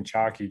both being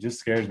chalky just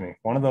scares me.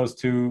 One of those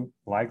two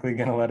likely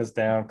going to let us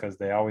down because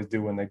they always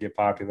do when they get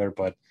popular.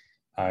 But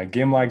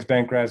Ghim likes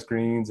bent grass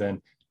greens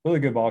and really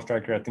good ball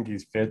striker. I think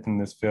he's fifth in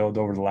this field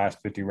over the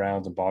last 50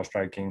 rounds of ball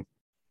striking.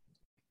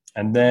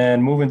 And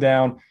then moving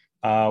down,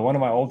 one of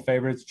my old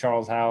favorites,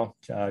 Charles Howell,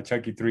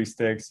 Chucky Three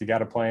Sticks. You got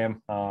to play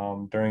him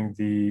during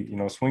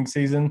the swing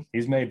season.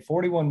 He's made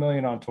 $41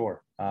 million on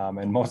tour,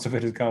 and most of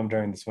it has come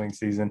during the swing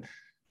season.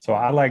 So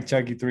I like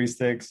Chucky Three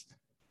Sticks.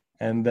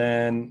 And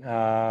then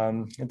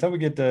until we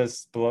get to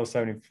below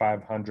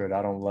 7,500,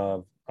 I don't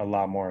love a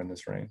lot more in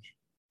this range.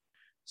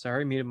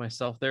 Sorry, muted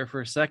myself there for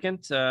a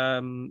second.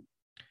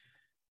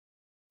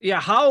 Yeah,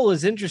 Howell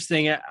is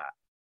interesting.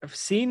 I've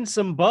seen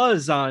some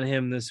buzz on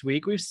him this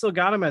week. We've still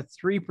got him at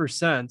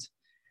 3%.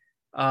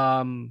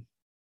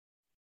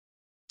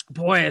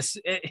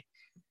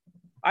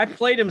 I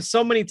played him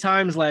so many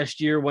times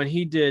last year when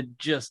he did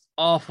just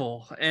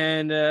awful.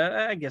 And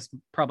I guess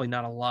probably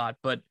not a lot,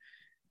 but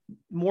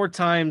more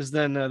times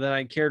than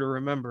I care to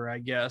remember, I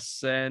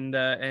guess.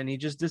 And he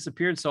just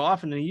disappeared so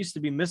often. And he used to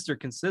be Mr.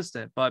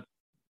 Consistent, but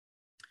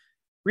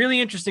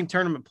really interesting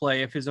tournament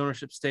play if his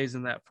ownership stays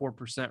in that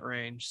 4%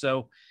 range.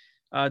 So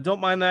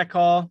don't mind that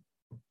call.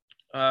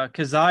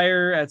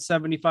 Kazire at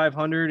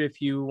 7,500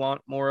 if you want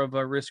more of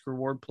a risk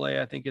reward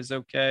play, I think is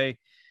okay.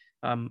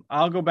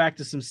 I'll go back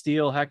to some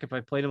Steele. Heck, if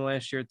I played him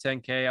last year at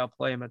 10K, I'll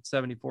play him at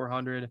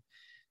 7,400.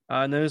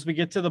 And then as we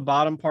get to the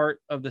bottom part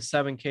of the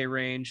 7K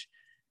range,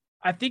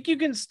 I think you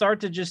can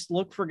start to just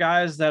look for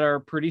guys that are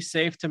pretty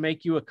safe to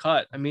make you a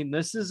cut. I mean,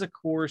 this is a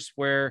course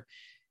where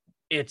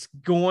it's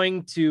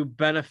going to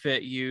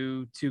benefit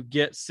you to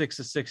get 6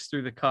 of 6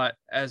 through the cut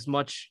as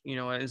much,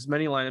 as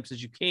many lineups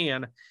as you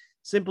can,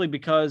 simply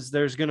because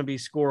there's going to be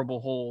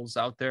scoreable holes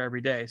out there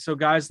every day. So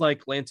guys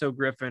like Lanto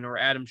Griffin or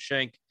Adam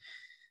Schenk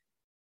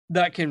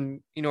that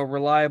can,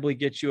 reliably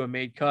get you a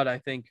made cut, I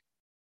think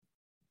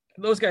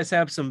those guys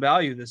have some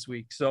value this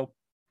week. So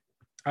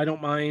I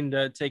don't mind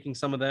taking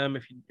some of them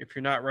if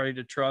you're not ready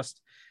to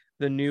trust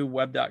the new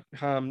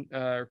web.com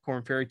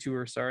Korn Ferry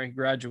Tour,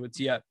 graduates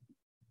yet.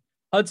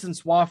 Hudson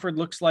Swafford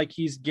looks like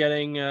he's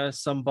getting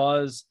some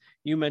buzz.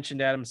 You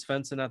mentioned Adam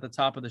Svensson at the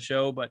top of the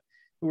show, but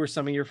who are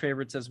some of your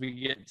favorites as we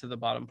get to the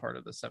bottom part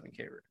of the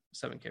 7K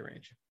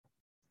range?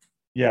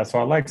 Yeah, so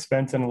I like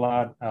Svensson a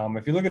lot.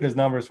 If you look at his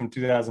numbers from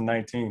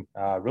 2019,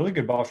 really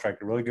good ball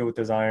striker, really good with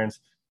his irons.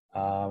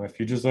 If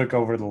you just look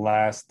over the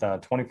last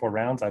 24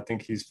 rounds, I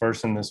think he's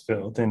first in this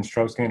field in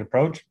strokes gained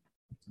approach,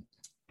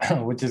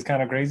 which is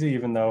kind of crazy,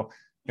 even though,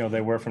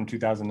 they were from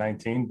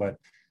 2019, but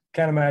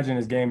can't imagine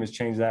his game has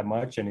changed that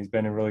much, and he's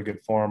been in really good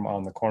form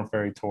on the Korn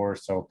Ferry Tour.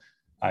 So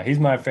he's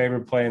my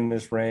favorite play in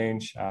this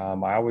range.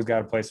 I always got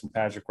to play some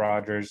Patrick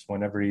Rogers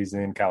whenever he's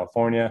in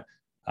California.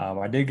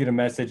 I did get a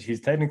message. He's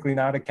technically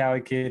not a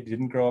Cali kid,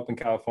 didn't grow up in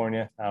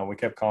California. We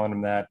kept calling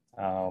him that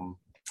on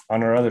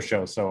our other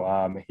show.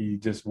 So he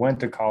just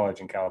went to college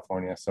in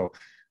California. So,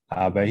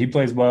 but he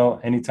plays well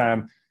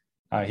anytime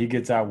he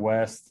gets out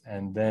west.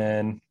 And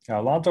then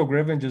Lanto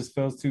Griffin just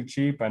feels too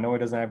cheap. I know he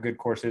doesn't have good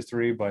course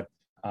history, but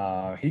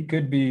he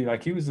could be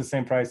he was the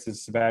same price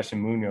as Sebastian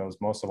Munoz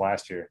most of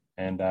last year.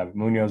 And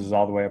Munoz is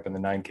all the way up in the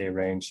 9K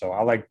range. So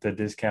I like the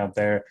discount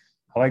there.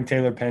 I like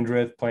Taylor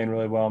Pendrith playing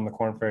really well on the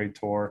Korn Ferry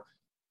Tour.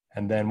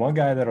 And then one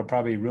guy that'll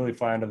probably really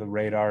fly under the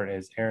radar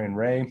is Aaron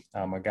Ray,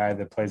 a guy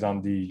that plays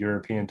on the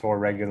European Tour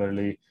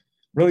regularly.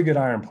 Really good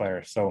iron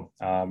player. So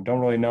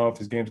don't really know if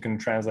his game's going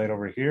to translate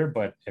over here,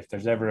 but if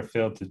there's ever a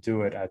field to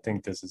do it, I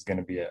think this is going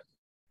to be it.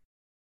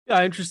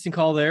 Yeah, interesting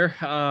call there.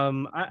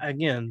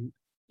 Again,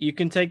 you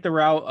can take the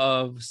route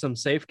of some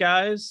safe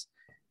guys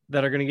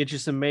that are going to get you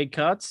some made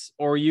cuts,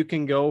 or you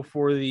can go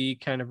for the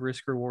kind of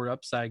risk reward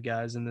upside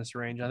guys in this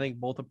range. I think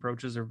both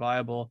approaches are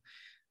viable,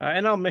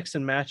 and I'll mix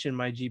and match in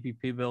my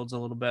GPP builds a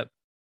little bit.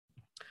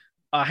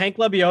 Hank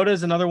Lebioda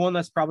is another one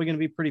that's probably going to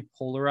be pretty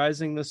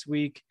polarizing this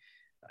week.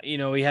 You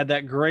know, he had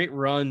that great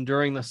run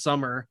during the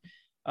summer,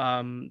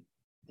 3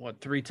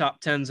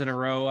 top 10s in a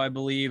row, I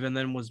believe, and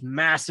then was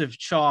massive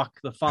chalk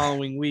the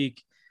following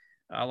week,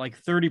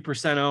 like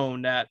 30%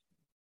 owned at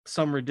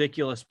some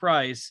ridiculous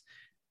price.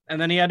 And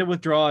then he had to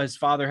withdraw. His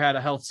father had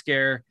a health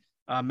scare,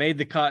 made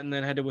the cut, and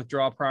then had to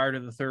withdraw prior to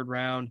the third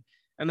round.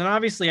 And then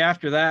obviously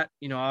after that,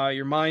 you know,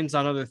 your mind's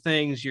on other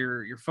things.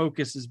 Your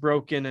focus is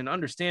broken, and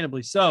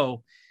understandably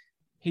so.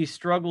 He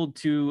struggled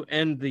to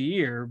end the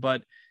year,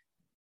 but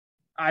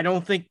I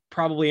don't think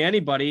probably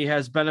anybody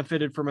has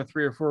benefited from a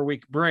 3 or 4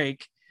 week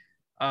break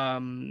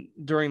during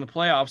the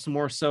playoffs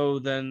more so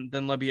than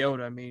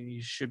Lebioda. I mean,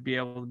 you should be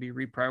able to be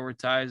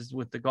reprioritized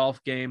with the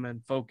golf game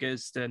and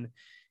focused, and,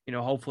 you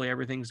know, hopefully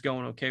everything's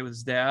going okay with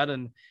his dad,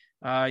 and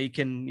he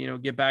can, you know,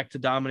 get back to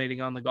dominating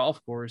on the golf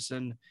course.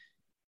 And,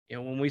 you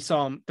know, when we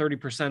saw him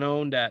 30%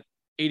 owned at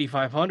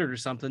 8,500 or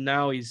something,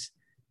 now he's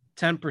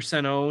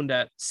 10% owned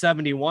at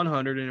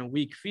 7,100 in a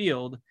weak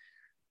field.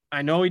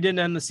 I know he didn't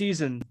end the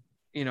season,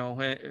 you know,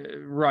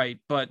 right,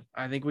 but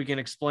I think we can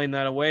explain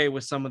that away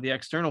with some of the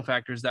external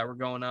factors that were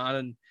going on.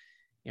 And,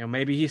 you know,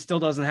 maybe he still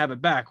doesn't have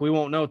it back. We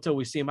won't know till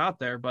we see him out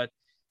there, but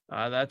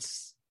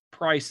that's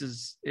price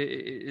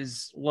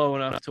is low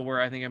enough to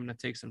where I think I'm going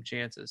to take some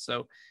chances.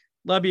 So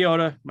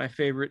Lebioda, my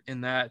favorite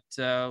in that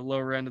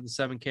lower end of the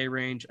 7K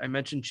range. I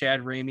mentioned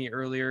Chad Ramey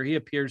earlier. He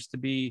appears to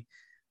be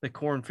the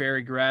Korn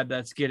Ferry grad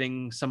that's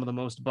getting some of the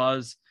most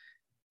buzz.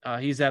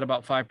 He's at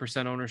about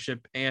 5%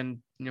 ownership, and,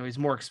 you know, he's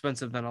more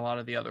expensive than a lot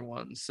of the other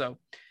ones. So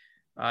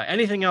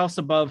anything else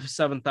above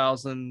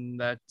 7,000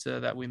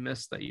 that we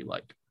missed that you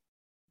like?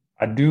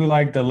 I do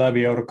like the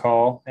Lebioda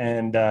call,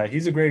 and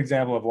he's a great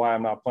example of why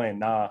I'm not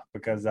playing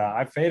because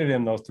I faded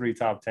him those 3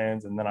 top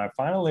 10s, and then I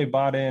finally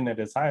bought in at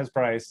his highest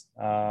price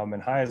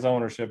and highest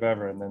ownership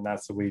ever, and then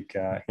that's the week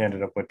he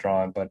ended up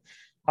withdrawing. But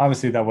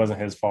obviously that wasn't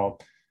his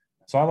fault.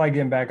 So I like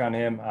getting back on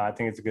him. I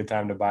think it's a good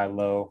time to buy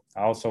low.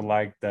 I also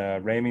like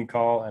the Ramey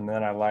call, and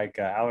then I like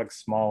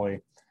Alex Smalley.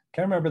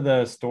 Can't remember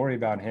the story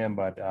about him,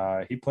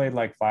 but he played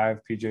like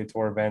 5 PGA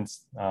Tour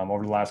events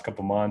over the last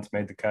couple months,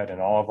 made the cut in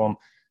all of them,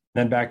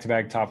 then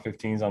back-to-back top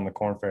 15s on the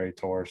Korn Ferry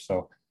Tour.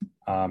 So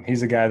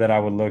he's a guy that I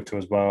would look to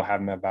as well,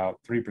 having about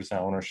 3%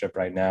 ownership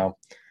right now.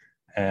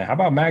 And how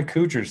about Matt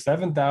Kuchar,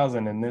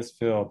 7,000 in this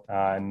field,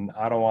 and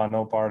I don't want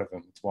no part of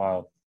him. It's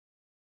wild.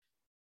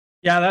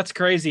 Yeah, that's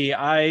crazy.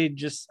 I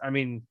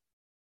mean,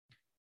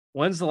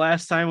 when's the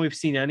last time we've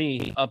seen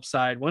any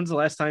upside? When's the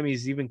last time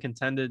he's even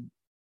contended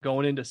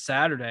going into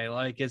Saturday?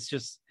 Like,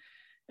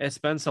 it's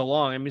been so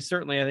long. I mean,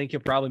 certainly I think he'll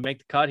probably make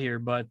the cut here,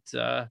 but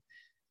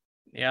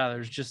yeah,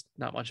 there's just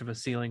not much of a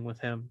ceiling with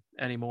him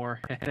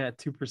anymore at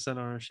 2%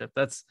 ownership.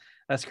 That's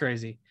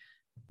crazy.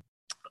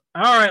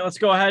 All right, let's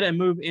go ahead and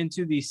move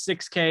into the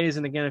 6Ks.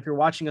 And again, if you're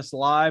watching us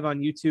live on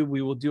YouTube,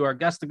 we will do our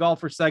Guess the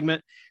Golfer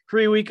segment.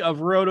 Free week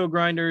of Roto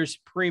Grinders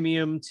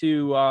Premium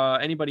to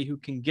anybody who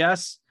can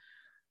guess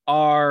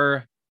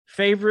our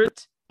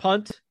favorite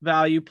punt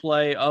value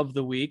play of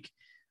the week.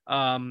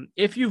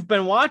 If you've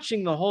been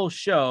watching the whole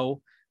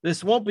show,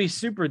 this won't be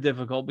super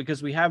difficult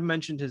because we have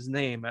mentioned his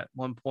name at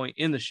one point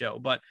in the show.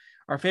 But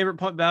our favorite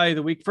punt value of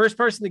the week, first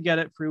person to get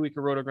it, free week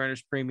of Roto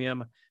Grinders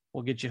Premium,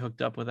 we'll get you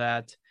hooked up with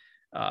that.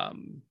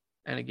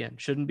 And again,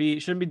 shouldn't be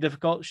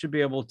difficult. Should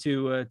be able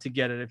to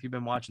get it if you've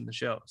been watching the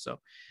show. So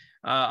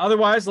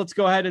otherwise, let's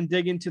go ahead and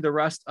dig into the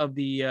rest of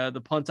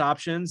the punt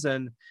options.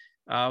 And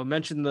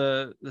mention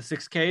the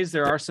 6Ks.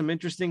 There are some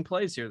interesting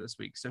plays here this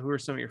week. So who are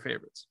some of your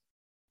favorites?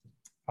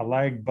 I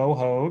like Bo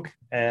Hoag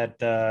at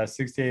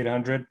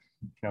 6,800.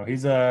 You know,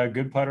 he's a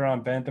good putter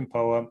on bent and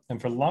POA. And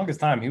for the longest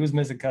time, he was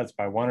missing cuts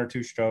by 1 or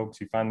 2 strokes.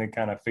 He finally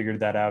kind of figured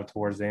that out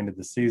towards the end of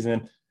the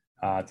season.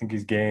 I think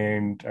he's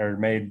gained or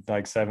made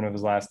like 7 of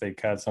his last 8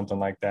 cuts, something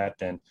like that.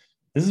 And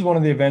this is one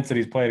of the events that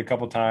he's played a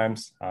couple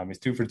times. He's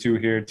 2 for 2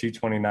 here,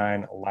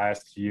 T29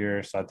 last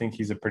year. So I think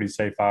he's a pretty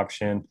safe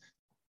option.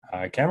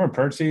 Cameron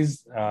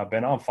Percy's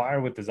been on fire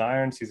with his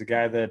irons. He's a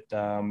guy that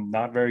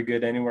not very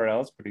good anywhere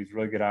else, but he's a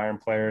really good iron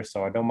player.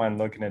 So I don't mind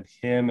looking at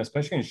him,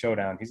 especially in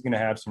showdown. He's going to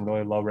have some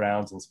really low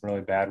rounds and some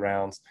really bad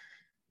rounds.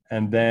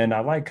 And then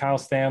I like Kyle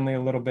Stanley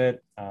a little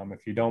bit.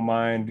 If you don't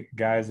mind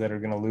guys that are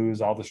going to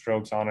lose all the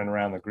strokes on and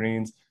around the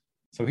greens.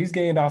 So he's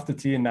gained off the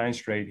tee in 9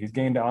 straight. He's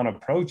gained on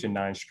approach in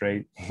 9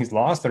 straight. He's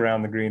lost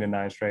around the green in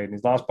 9 straight. And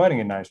he's lost putting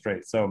in 9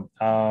 straight. So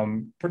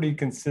pretty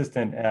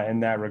consistent in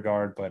that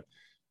regard. But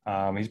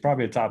he's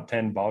probably a top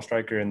 10 ball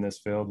striker in this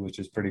field, which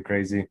is pretty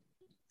crazy.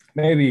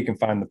 Maybe you can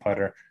find the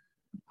putter.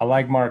 I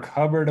like Mark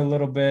Hubbard a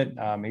little bit.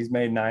 He's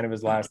made 9 of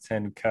his last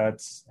 10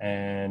 cuts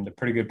and a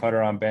pretty good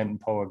putter on bent and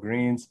Poa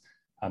greens.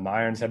 The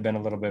irons have been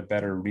a little bit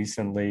better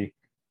recently.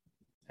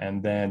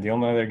 And then the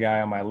only other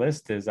guy on my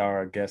list is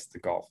our guest, the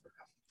golfer.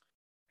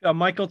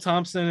 Michael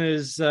Thompson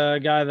is a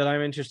guy that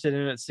I'm interested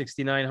in at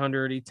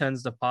 6,900. He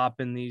tends to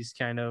pop in these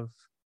kind of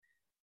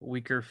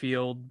weaker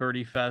field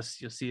birdie fests.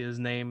 You'll see his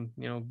name,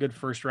 good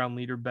first round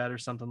leader bet or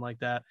something like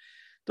that.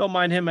 Don't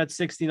mind him at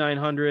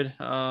 6,900.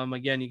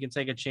 Again, you can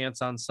take a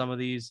chance on some of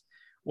these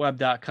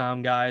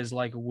web.com guys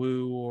like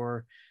Woo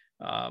or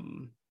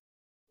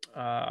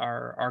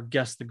our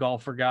guest, the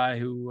golfer guy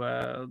who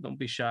don't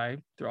be shy.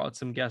 Throw out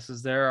some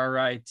guesses there. All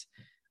right.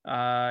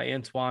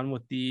 Antoine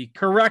with the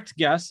correct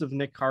guess of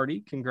Nick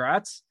Hardy.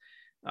 Congrats.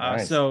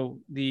 Nice. So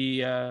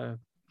the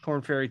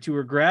Korn Ferry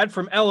Tour grad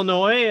from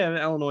Illinois, an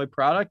Illinois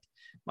product,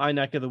 my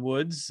neck of the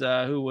woods,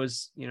 who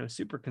was,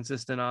 super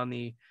consistent on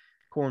the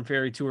Korn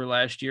Ferry Tour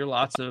last year.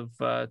 Lots of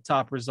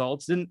top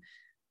results, and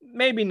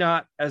maybe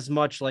not as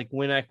much like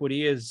win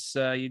equity as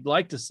you'd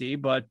like to see,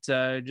 but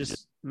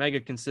just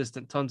mega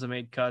consistent, tons of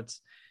made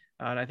cuts.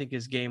 And I think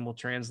his game will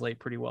translate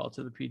pretty well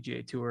to the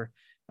PGA Tour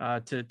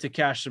to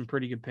cash some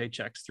pretty good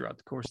paychecks throughout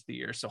the course of the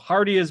year. So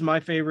Hardy is my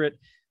favorite.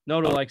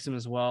 Noto likes him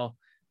as well.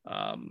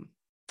 So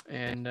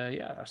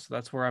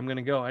that's where I'm going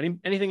to go.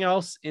 Anything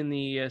else in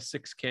the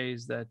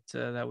 6Ks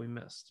that we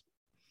missed?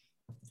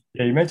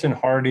 Yeah, you mentioned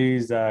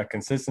Hardy's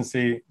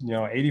consistency,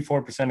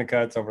 84% of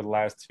cuts over the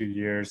last 2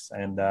 years,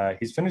 and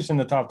he's finished in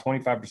the top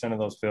 25% of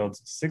those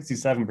fields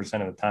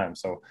 67% of the time.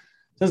 So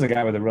this is a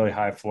guy with a really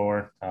high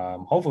floor.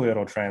 Hopefully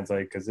it'll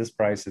translate because this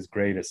price is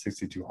great at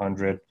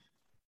 6,200.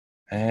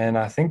 And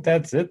I think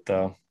that's it,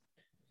 though.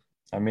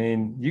 I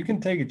mean, you can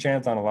take a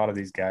chance on a lot of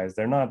these guys.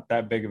 They're not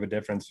that big of a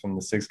difference from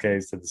the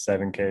 6Ks to the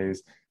 7Ks,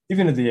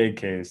 even to the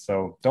 8Ks.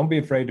 So don't be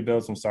afraid to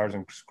build some stars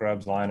and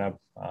scrubs lineup.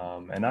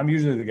 And I'm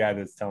usually the guy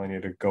that's telling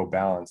you to go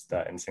balanced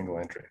in single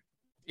entry.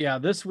 Yeah,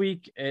 this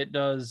week it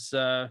does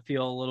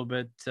feel a little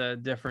bit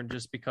different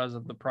just because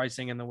of the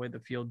pricing and the way the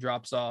field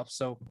drops off.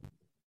 So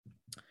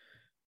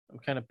I'm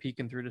kind of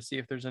peeking through to see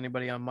if there's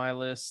anybody on my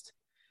list.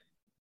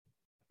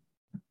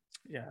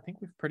 Yeah, I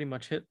think we've pretty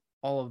much hit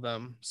all of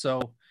them.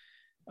 So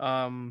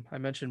I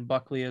mentioned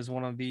Buckley as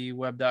one of the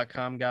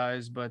web.com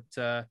guys, but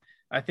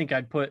I think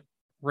I'd put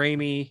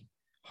Ramey,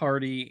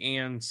 Hardy,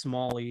 and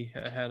Smalley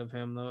ahead of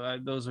him.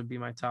 Those would be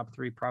my top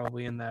 3,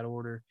 probably in that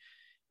order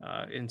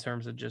in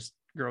terms of just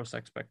gross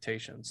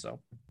expectations.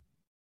 So,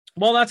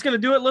 well, that's going to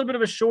do it. A little bit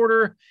of a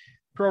shorter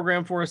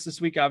program for us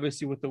this week,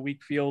 obviously with the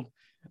weak field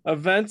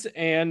event.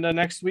 And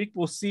next week,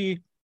 we'll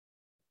see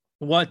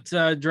what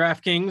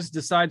DraftKings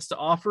decides to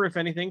offer, if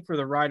anything, for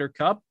the Ryder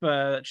Cup.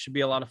 That should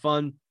be a lot of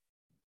fun.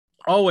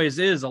 Always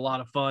is a lot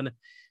of fun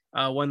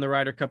when the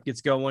Ryder Cup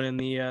gets going, and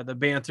the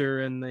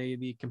banter and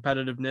the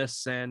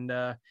competitiveness, and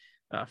a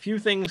few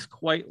things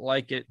quite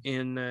like it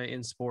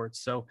in sports.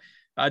 So,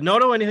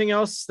 Noto, anything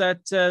else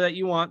that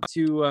you want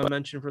to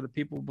mention for the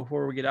people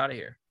before we get out of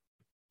here?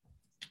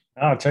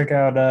 Check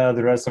out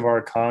the rest of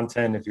our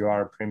content if you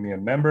are a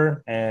premium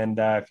member. And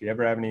if you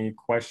ever have any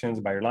questions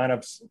about your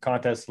lineups,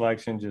 contest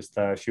selection, just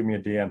shoot me a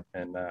DM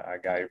and I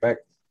got your back.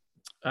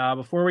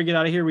 Before we get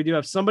out of here, we do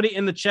have somebody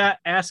in the chat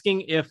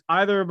asking if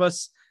either of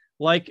us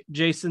like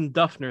Jason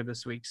Duffner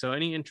this week. So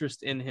any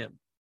interest in him?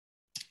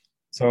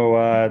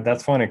 So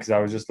that's funny because I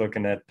was just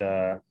looking at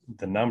the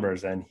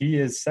numbers, and he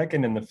is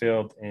second in the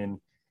field in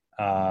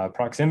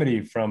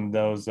proximity from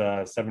those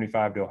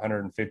 75 to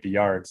 150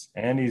 yards.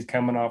 And he's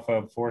coming off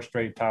of 4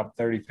 straight top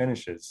 30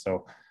 finishes.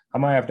 So I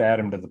might have to add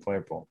him to the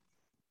player pool.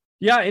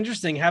 Yeah,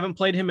 interesting. Haven't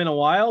played him in a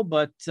while,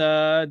 but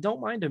don't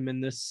mind him in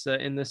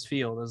this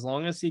field. As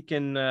long as he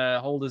can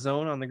hold his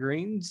own on the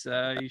greens,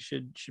 he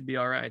should be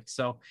all right.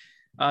 So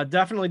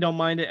definitely don't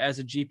mind it as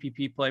a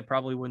GPP play.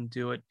 Probably wouldn't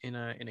do it in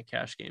a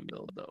cash game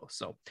build though.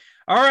 So,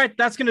 all right,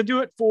 that's going to do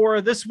it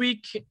for this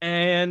week.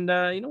 And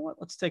you know what?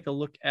 Let's take a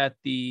look at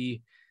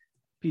the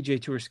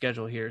PGA Tour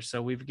schedule here.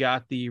 So we've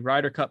got the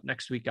Ryder Cup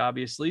next week,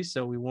 obviously.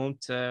 So we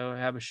won't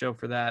have a show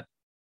for that.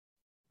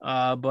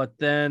 But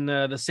then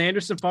the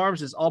Sanderson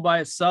Farms is all by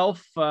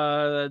itself.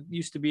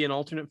 Used to be an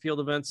alternate field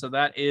event. So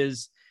that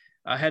is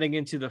heading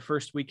into the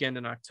first weekend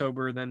in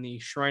October. Then the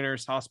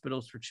Shriners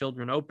Hospitals for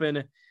Children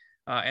Open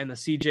and the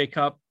CJ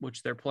Cup,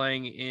 which they're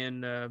playing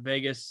in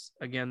Vegas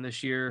again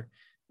this year,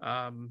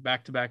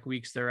 back-to-back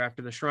weeks there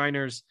after the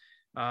Shriners.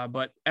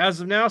 But as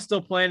of now,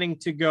 still planning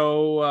to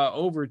go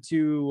over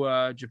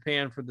to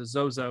Japan for the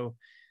Zozo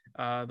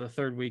the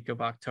third week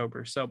of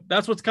October. So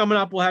that's what's coming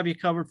up. We'll have you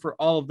covered for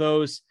all of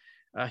those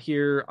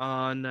here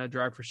on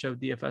Drive for Show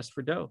DFS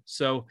for Dough.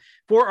 So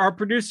for our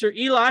producer,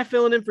 Eli,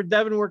 filling in for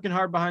Devin, working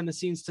hard behind the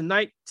scenes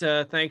tonight.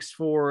 Thanks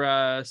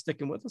for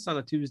sticking with us on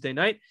a Tuesday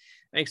night.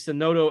 Thanks to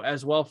Noto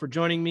as well for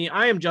joining me.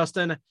 I am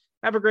Justin.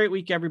 Have a great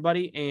week,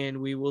 everybody,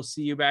 and we will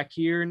see you back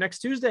here next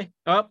Tuesday.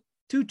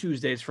 2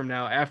 Tuesdays from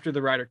now after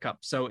the Ryder Cup.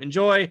 So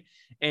enjoy,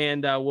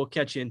 and we'll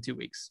catch you in 2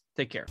 weeks.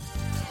 Take care.